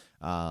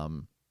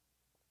 and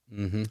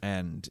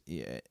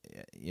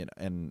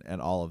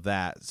and all of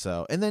that.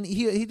 So, and then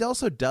he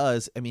also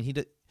does. I mean,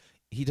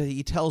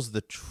 he tells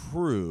the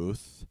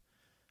truth,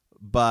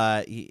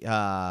 but he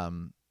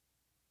kind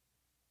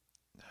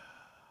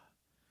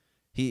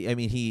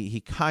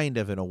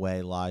of in a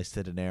way lies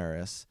to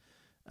Daenerys.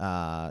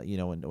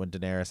 When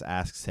Daenerys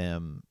asks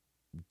him,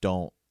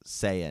 "Don't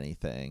say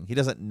anything," he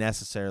doesn't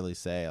necessarily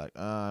say like,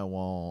 "I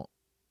won't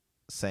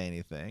say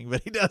anything,"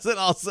 but he doesn't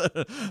also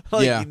it's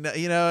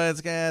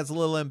a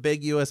little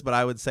ambiguous, but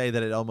I would say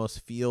that it almost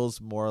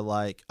feels more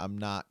like I'm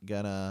not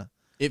gonna.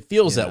 It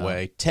feels that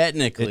way.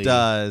 Technically, it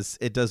does.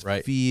 It does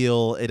right.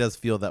 feel. It does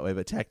feel that way,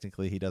 but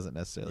technically, he doesn't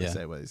necessarily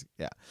say what he's.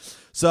 Yeah.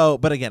 So,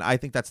 but again, I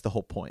think that's the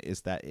whole point: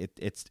 is that it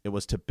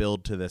was to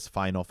build to this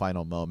final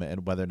moment,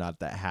 and whether or not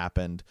that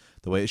happened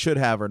the way it should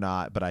have or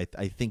not. But I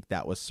think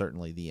that was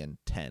certainly the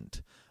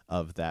intent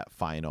of that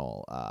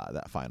final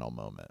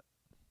moment.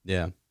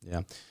 Yeah.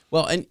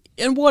 Well,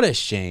 and what a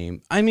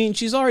shame. I mean,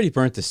 she's already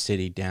burnt the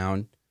city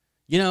down.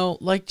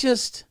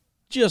 Just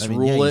Just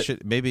rule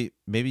it. Maybe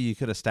you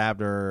could have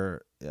stabbed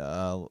her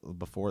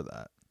before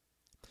that.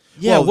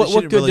 Yeah, what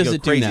good really does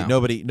it do now?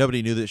 Nobody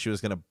knew that she was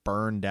going to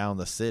burn down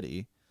the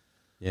city.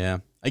 Yeah,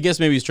 I guess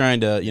maybe he's trying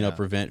to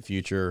prevent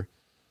future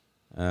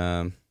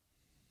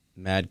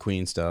Mad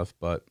Queen stuff.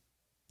 But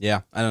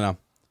yeah, I don't know.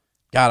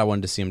 God, I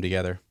wanted to see them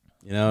together.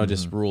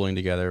 Just ruling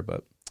together.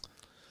 But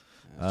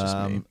just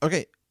me.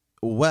 Okay.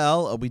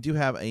 Well, we do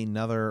have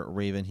another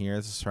Raven here.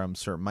 This is from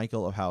Sir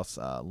Michael of House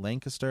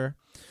Lancaster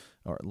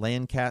or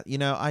Lancaster.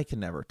 I can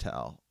never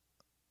tell.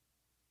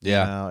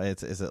 Yeah.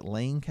 Is it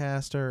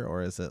Lancaster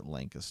or is it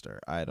Lancaster?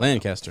 I don't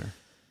Lancaster. know.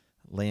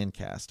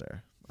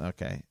 Lancaster.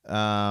 Okay.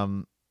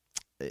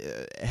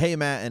 Hey,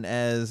 Matt and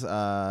Ez,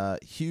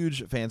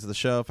 huge fans of the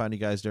show. Found you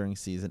guys during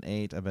season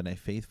 8. I've been a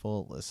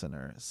faithful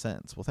listener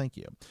since. Well, thank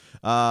you.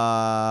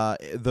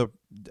 The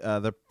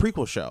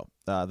prequel show,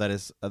 that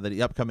is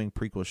the upcoming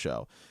prequel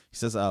show. He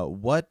says,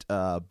 what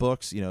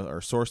books, or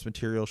source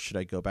material should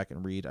I go back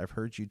and read? I've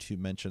heard you two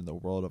mention The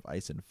World of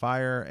Ice and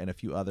Fire and a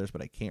few others,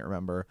 but I can't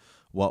remember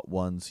what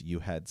ones you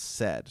had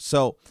said.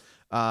 So,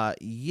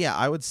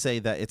 I would say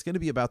that it's going to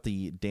be about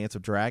the Dance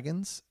of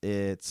Dragons.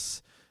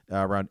 It's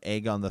around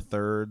Aegon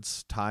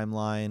III's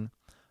timeline.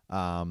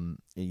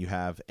 You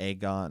have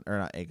Daemon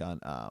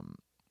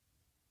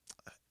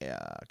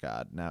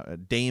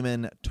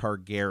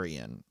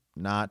Targaryen,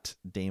 not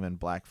Daemon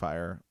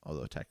Blackfire,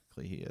 although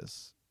technically he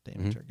is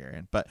Daemon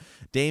Targaryen. But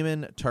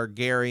Daemon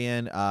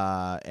Targaryen,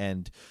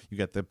 and you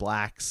got the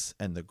Blacks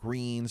and the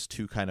Greens,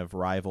 two kind of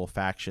rival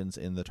factions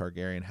in the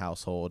Targaryen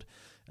household.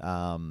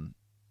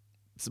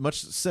 It's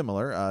much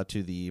similar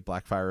to the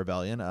Blackfire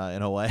Rebellion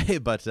in a way,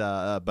 but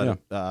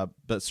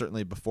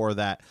certainly before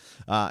that.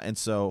 And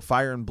so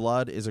Fire and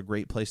Blood is a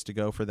great place to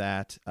go for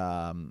that,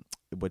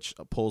 which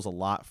pulls a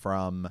lot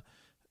from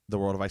The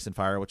World of Ice and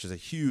Fire, which is a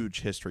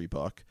huge history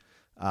book,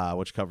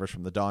 which covers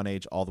from the Dawn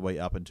Age all the way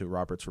up into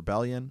Robert's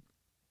Rebellion.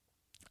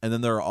 And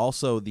then there are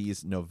also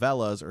these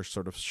novellas, or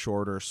sort of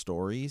shorter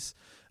stories.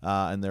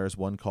 And there's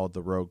one called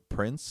The Rogue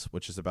Prince,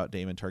 which is about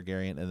Daemon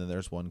Targaryen. And then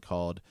there's one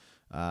called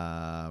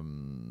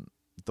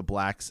The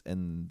Blacks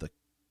and the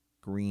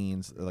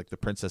Greens, like The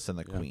Princess and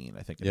the Queen,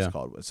 I think it's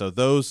called. So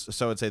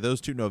I'd say those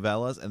two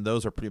novellas, and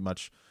those are pretty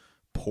much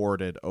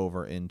ported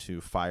over into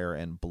Fire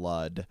and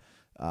Blood,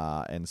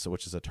 and so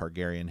which is a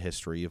Targaryen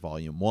history,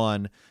 volume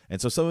 1.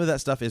 And so some of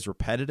that stuff is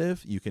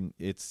repetitive.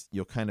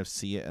 You'll kind of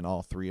see it in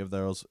all three of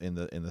those in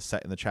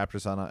the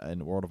chapters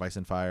in World of Ice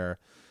and Fire,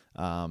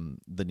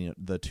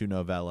 the two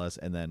novellas,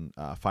 and then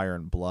Fire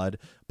and Blood.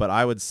 But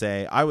I would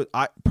say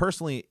I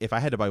personally, if I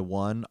had to buy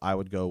one, I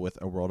would go with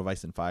A World of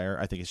Ice and Fire.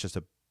 I think it's just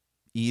a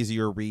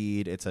easier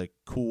read. It's a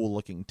cool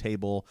looking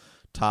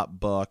tabletop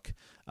book.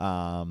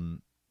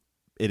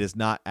 It is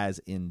not as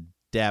in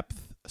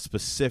depth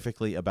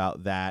specifically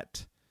about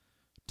that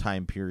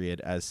time period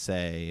as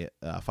say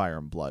Fire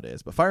and Blood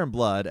is. But Fire and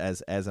Blood,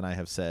 as and I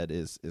have said,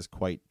 is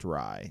quite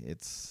dry.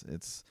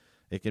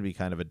 It can be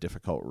kind of a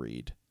difficult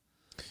read.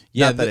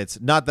 Yeah,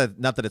 not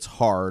that it's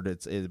hard.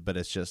 But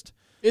it's just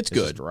it's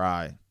good. Just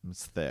dry.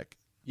 It's thick.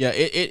 Yeah,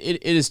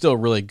 it is still a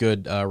really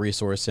good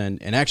resource,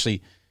 and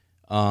actually,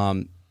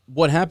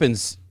 what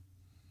happens?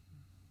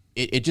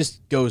 It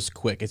just goes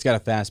quick. It's got a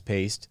fast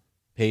pace,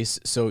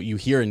 so you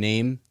hear a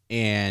name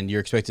and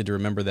you're expected to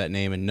remember that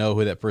name and know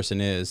who that person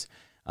is,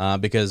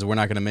 because we're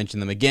not going to mention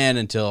them again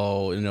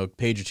until a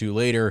page or two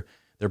later.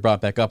 They're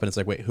brought back up, and it's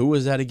like, wait, who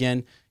was that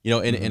again?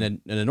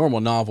 In a normal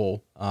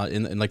novel,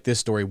 in like this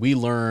story,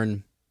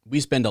 we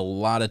spend a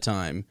lot of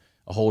time,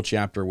 a whole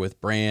chapter with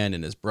Bran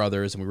and his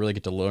brothers, and we really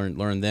get to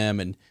learn them,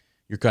 and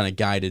you're kind of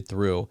guided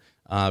through.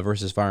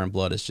 Versus Fire and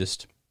Blood is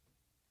just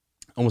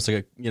almost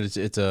like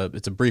it's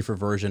a briefer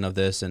version of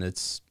this, and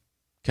it's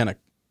kind of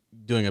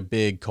doing a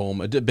big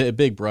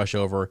big brush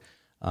over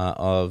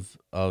of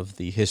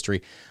the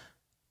history.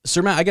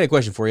 Sir Matt, I got a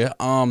question for you.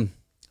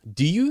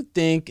 Do you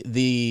think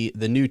the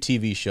new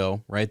TV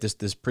show, right, this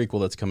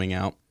prequel that's coming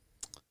out,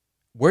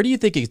 where do you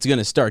think it's going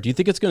to start? Do you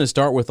think it's going to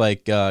start with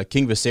like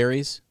King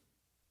Viserys,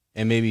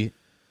 and maybe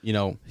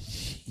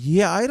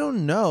Yeah, I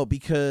don't know,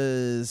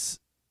 because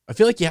I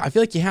feel like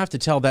you have to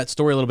tell that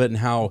story a little bit, and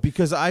how,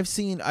 because I've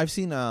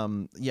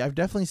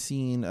definitely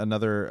seen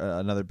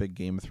another big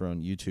Game of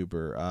Thrones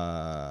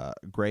YouTuber,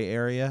 Gray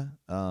Area.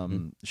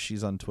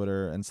 She's on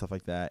Twitter and stuff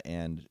like that,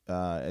 and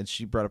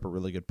she brought up a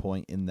really good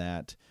point in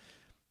that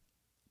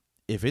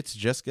if it's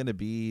just going to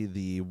be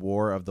the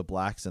War of the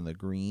Blacks and the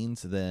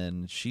Greens,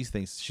 then she's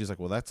like,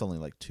 well, that's only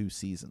like 2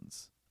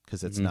 seasons,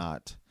 because it's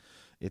not,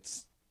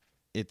 it's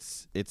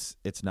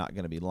not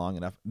going to be long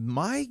enough.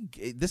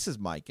 This is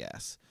my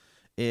guess.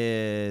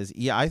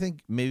 I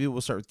think maybe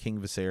we'll start with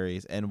King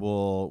Viserys, and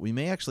we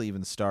may actually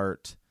even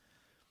start,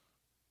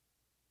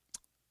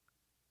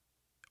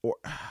 or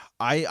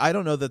I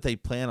don't know that they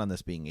plan on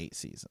this being 8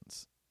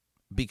 seasons,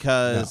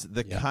 because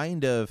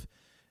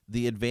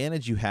the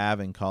advantage you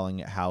have in calling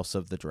it House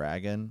of the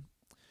Dragon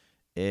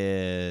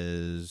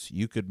is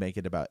you could make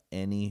it about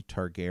any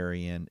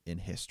Targaryen in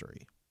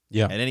history,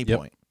 at any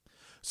point.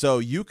 So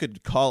you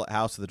could call it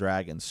House of the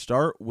Dragon,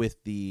 start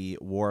with the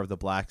War of the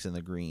Blacks and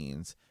the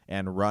Greens,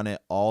 and run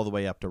it all the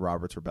way up to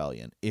Robert's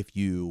Rebellion if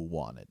you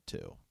wanted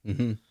to.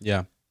 Mm-hmm.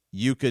 Yeah.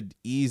 You could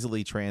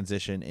easily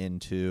transition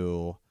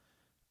into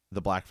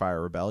the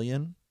Blackfire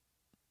Rebellion.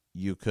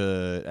 You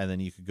could, and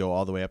then you could go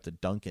all the way up to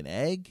Dunk and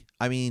Egg.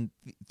 I mean,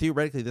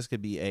 theoretically, this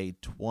could be a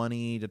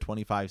 20 to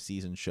 25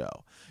 season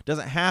show. It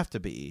doesn't have to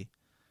be,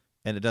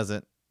 and it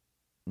doesn't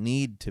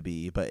need to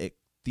be, but it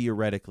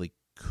theoretically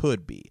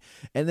could be.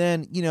 And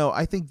then,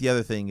 I think the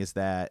other thing is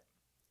that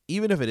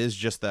even if it is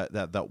just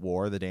that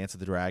war, the Dance of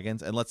the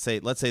Dragons, and let's say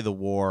the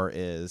war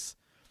is,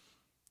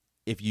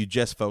 if you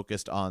just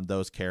focused on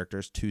those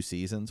characters 2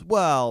 seasons,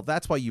 well,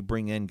 that's why you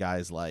bring in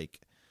guys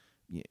like,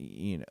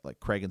 like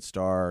Craig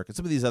Stark and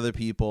some of these other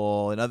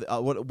people, and other,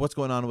 what's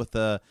going on with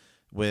the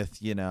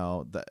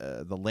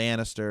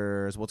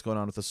Lannisters, what's going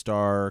on with the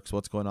Starks,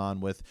 what's going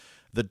on with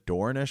the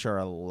Dornish are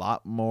a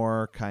lot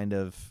more kind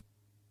of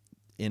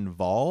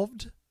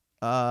involved.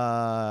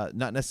 Not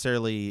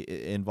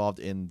necessarily involved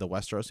in the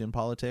Westerosian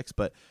politics,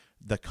 but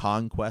the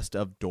conquest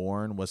of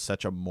Dorne was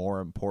such a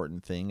more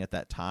important thing at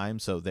that time,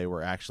 so they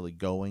were actually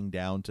going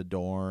down to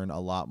Dorne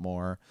a lot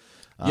more.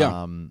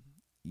 Yeah.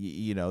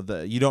 You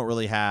don't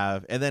really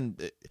have, and then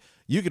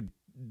you could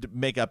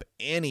make up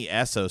any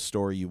Essos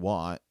story you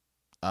want,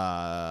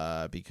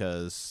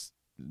 because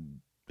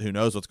who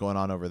knows what's going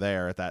on over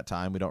there at that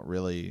time. We don't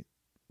really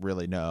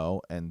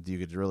know, and you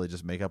could really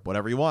just make up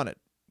whatever you wanted.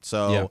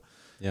 So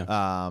yeah.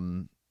 I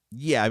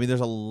mean, there's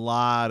a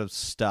lot of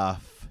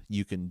stuff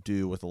you can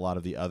do with a lot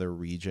of the other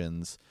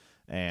regions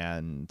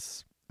and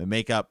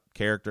make up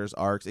characters,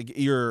 arcs.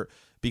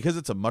 Because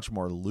it's a much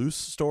more loose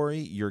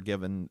story,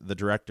 the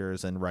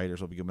directors and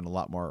writers will be given a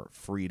lot more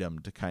freedom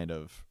to kind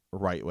of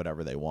write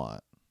whatever they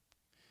want.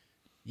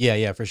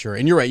 Yeah, for sure.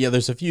 And you're right. Yeah,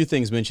 there's a few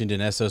things mentioned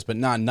in Essos, but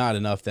not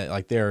enough that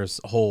like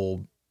there's a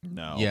whole.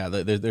 No. Yeah,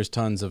 there's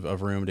tons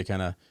of room to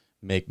kind of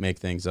make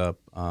things up,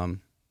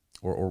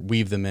 or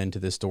weave them into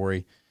this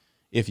story,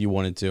 if you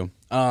wanted to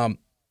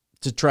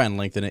try and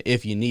lengthen it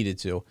if you needed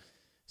to.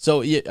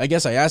 So yeah, I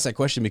guess I asked that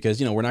question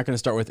because we're not going to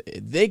start with.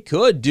 They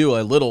could do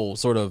a little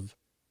sort of.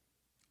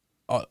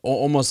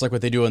 Almost like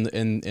what they do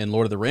in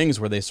Lord of the Rings,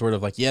 where they sort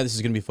of like, this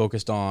is going to be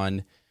focused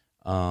on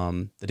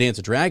the Dance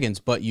of Dragons,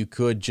 but you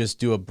could just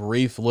do a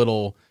brief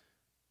little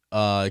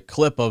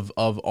clip of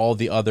all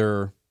the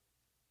other,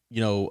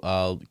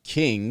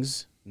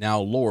 kings, now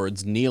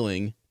lords,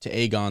 kneeling to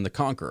Aegon the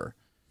Conqueror,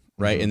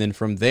 right? Mm-hmm. And then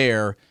from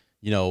there,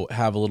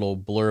 have a little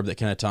blurb that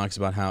kind of talks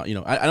about how, I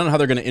don't know how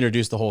they're going to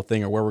introduce the whole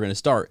thing or where we're going to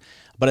start,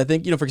 but I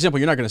think, for example,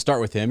 you're not going to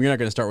start with him. You're not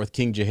going to start with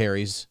King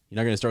Jaehaerys. You're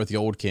not going to start with the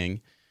old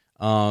king.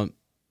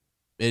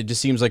 It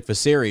just seems like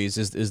Viserys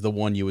is the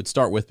one you would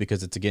start with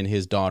because it's, again,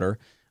 his daughter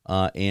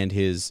and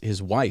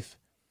his wife,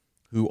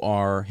 who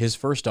are his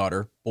first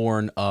daughter,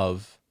 born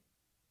of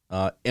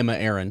Aemma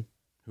Arryn,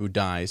 who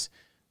dies,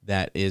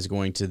 that is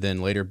going to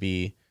then later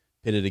be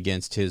pitted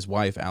against his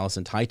wife,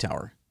 Alicent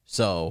Hightower.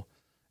 So,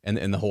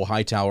 and the whole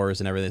Hightowers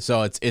and everything.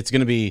 So it's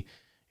going to be,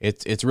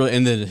 it's really,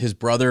 and then his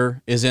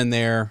brother is in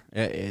there,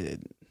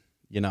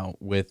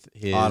 with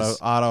his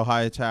Otto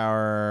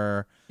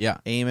Hightower. Yeah,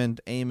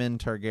 Aemon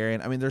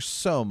Targaryen. I mean, there's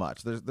so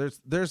much.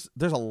 There's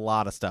a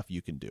lot of stuff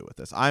you can do with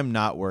this. I'm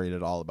not worried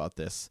at all about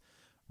this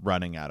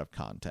running out of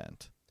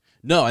content.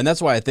 No, and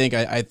that's why I think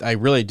I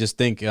really just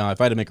think if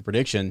I had to make a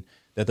prediction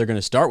that they're going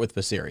to start with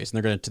Viserys,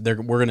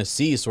 and we're going to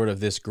see sort of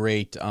this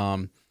great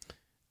a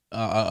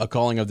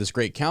calling of this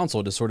great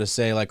council to sort of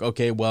say like,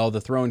 okay, well,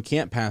 the throne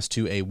can't pass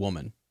to a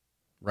woman,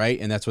 right?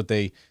 And that's what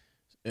they,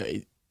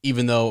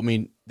 even though I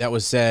mean that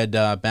was said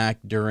back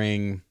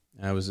during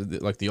was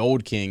like the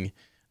old king.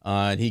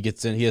 And he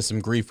has some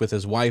grief with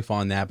his wife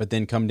on that, but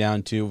then come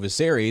down to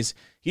Viserys,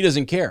 he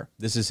doesn't care.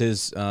 This is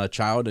his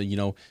child,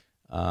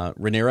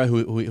 Rhaenyra,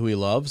 who he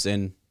loves,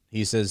 and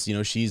he says,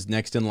 she's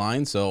next in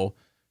line, so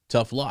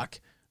tough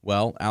luck.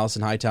 Well,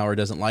 Alicent Hightower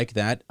doesn't like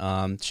that.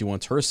 She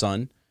wants her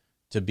son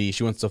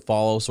she wants to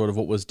follow sort of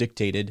what was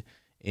dictated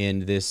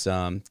in this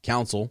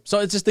council. So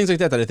it's just things like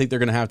that I think they're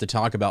going to have to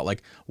talk about,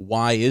 like,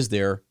 why is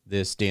there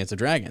this Dance of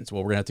Dragons?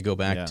 Well, we're going to have to go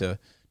back to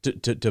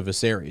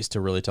Viserys to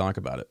really talk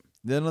about it.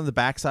 Then on the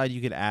backside, you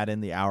could add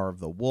in the Hour of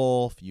the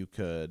Wolf. You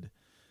could,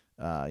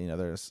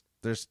 there's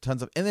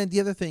tons of, and then the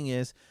other thing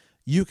is,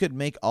 you could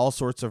make all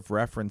sorts of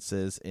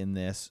references in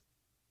this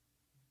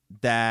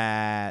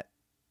that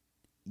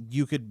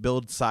you could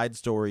build side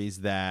stories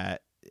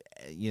that,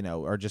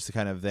 are just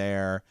kind of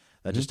there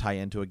that just tie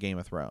into a Game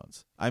of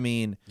Thrones. I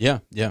mean, yeah,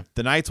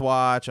 the Night's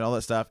Watch and all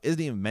that stuff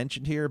isn't even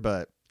mentioned here,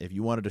 but if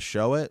you wanted to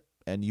show it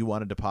and you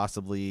wanted to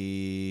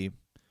possibly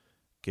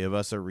give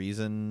us a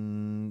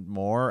reason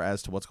more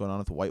as to what's going on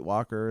with the White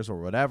Walkers or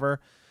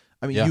whatever.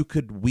 I mean, you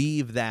could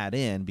weave that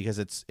in because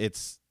it's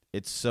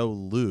so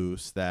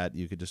loose that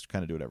you could just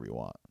kind of do whatever you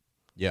want.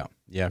 Yeah,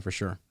 for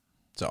sure.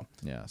 So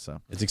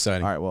it's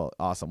exciting. All right, well,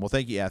 awesome. Well,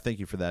 thank you. Yeah, thank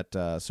you for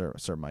that,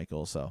 Sir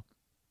Michael. So,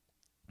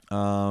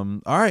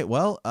 all right,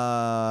 well,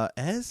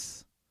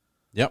 Ez.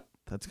 Yep,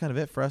 that's kind of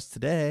it for us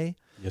today.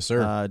 Yes,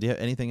 sir. Do you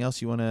have anything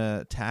else you want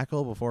to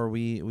tackle before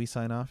we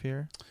sign off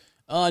here?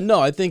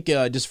 No, I think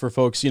just for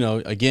folks,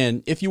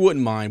 again, if you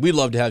wouldn't mind, we'd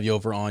love to have you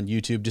over on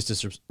YouTube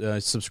just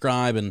to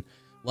subscribe and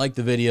like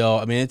the video.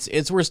 I mean,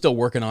 we're still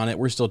working on it.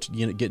 We're still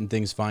getting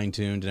things fine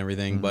tuned and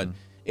everything, but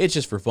it's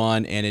just for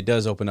fun, and it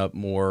does open up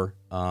more.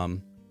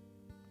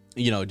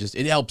 Just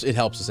it helps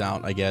us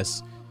out, I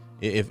guess.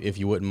 If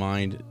you wouldn't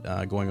mind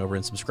going over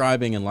and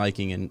subscribing and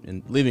liking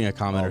and leaving a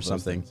comment or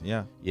something.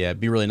 Yeah, it'd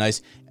be really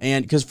nice.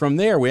 And because from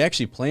there, we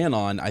actually plan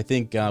on, I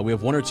think we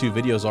have 1 or 2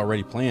 videos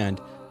already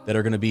planned that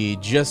are going to be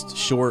just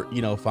short,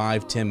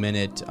 5-10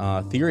 minute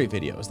theory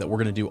videos that we're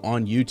going to do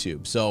on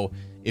YouTube. So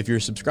if you're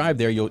subscribed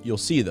there, you'll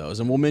see those,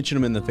 and we'll mention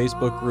them in the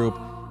Facebook group,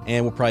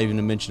 and we'll probably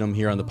even mention them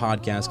here on the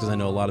podcast, because I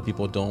know a lot of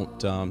people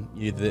don't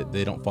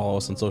they don't follow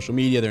us on social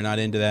media, they're not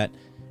into that,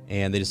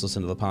 and they just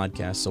listen to the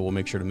podcast. So we'll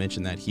make sure to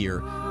mention that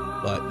here.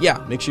 But yeah,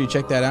 make sure you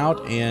check that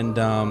out. And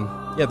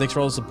thanks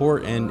for all the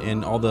support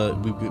and all the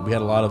we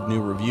had a lot of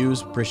new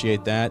reviews.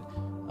 Appreciate that.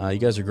 You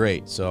guys are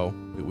great. So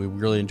we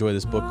really enjoy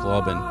this book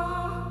club, and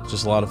it's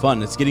just a lot of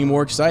fun. It's getting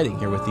more exciting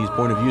here with these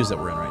point of views that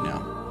we're in right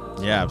now.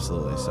 Yeah,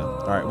 absolutely. So,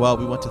 all right. Well,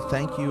 we want to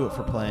thank you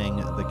for playing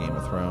the Game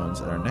of Thrones.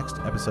 In our next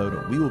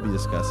episode, we will be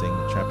discussing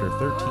Chapter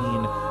 13,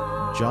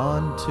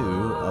 Jon 2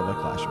 of A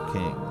Clash of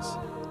Kings.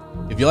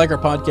 If you like our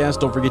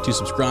podcast, don't forget to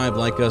subscribe,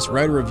 like us,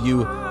 write a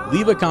review,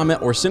 leave a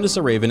comment, or send us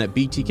a raven at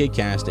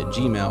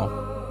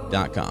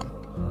btkcast@gmail.com.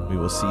 We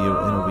will see you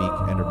in a week,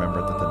 and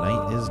remember that the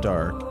night is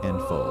dark and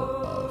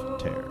full of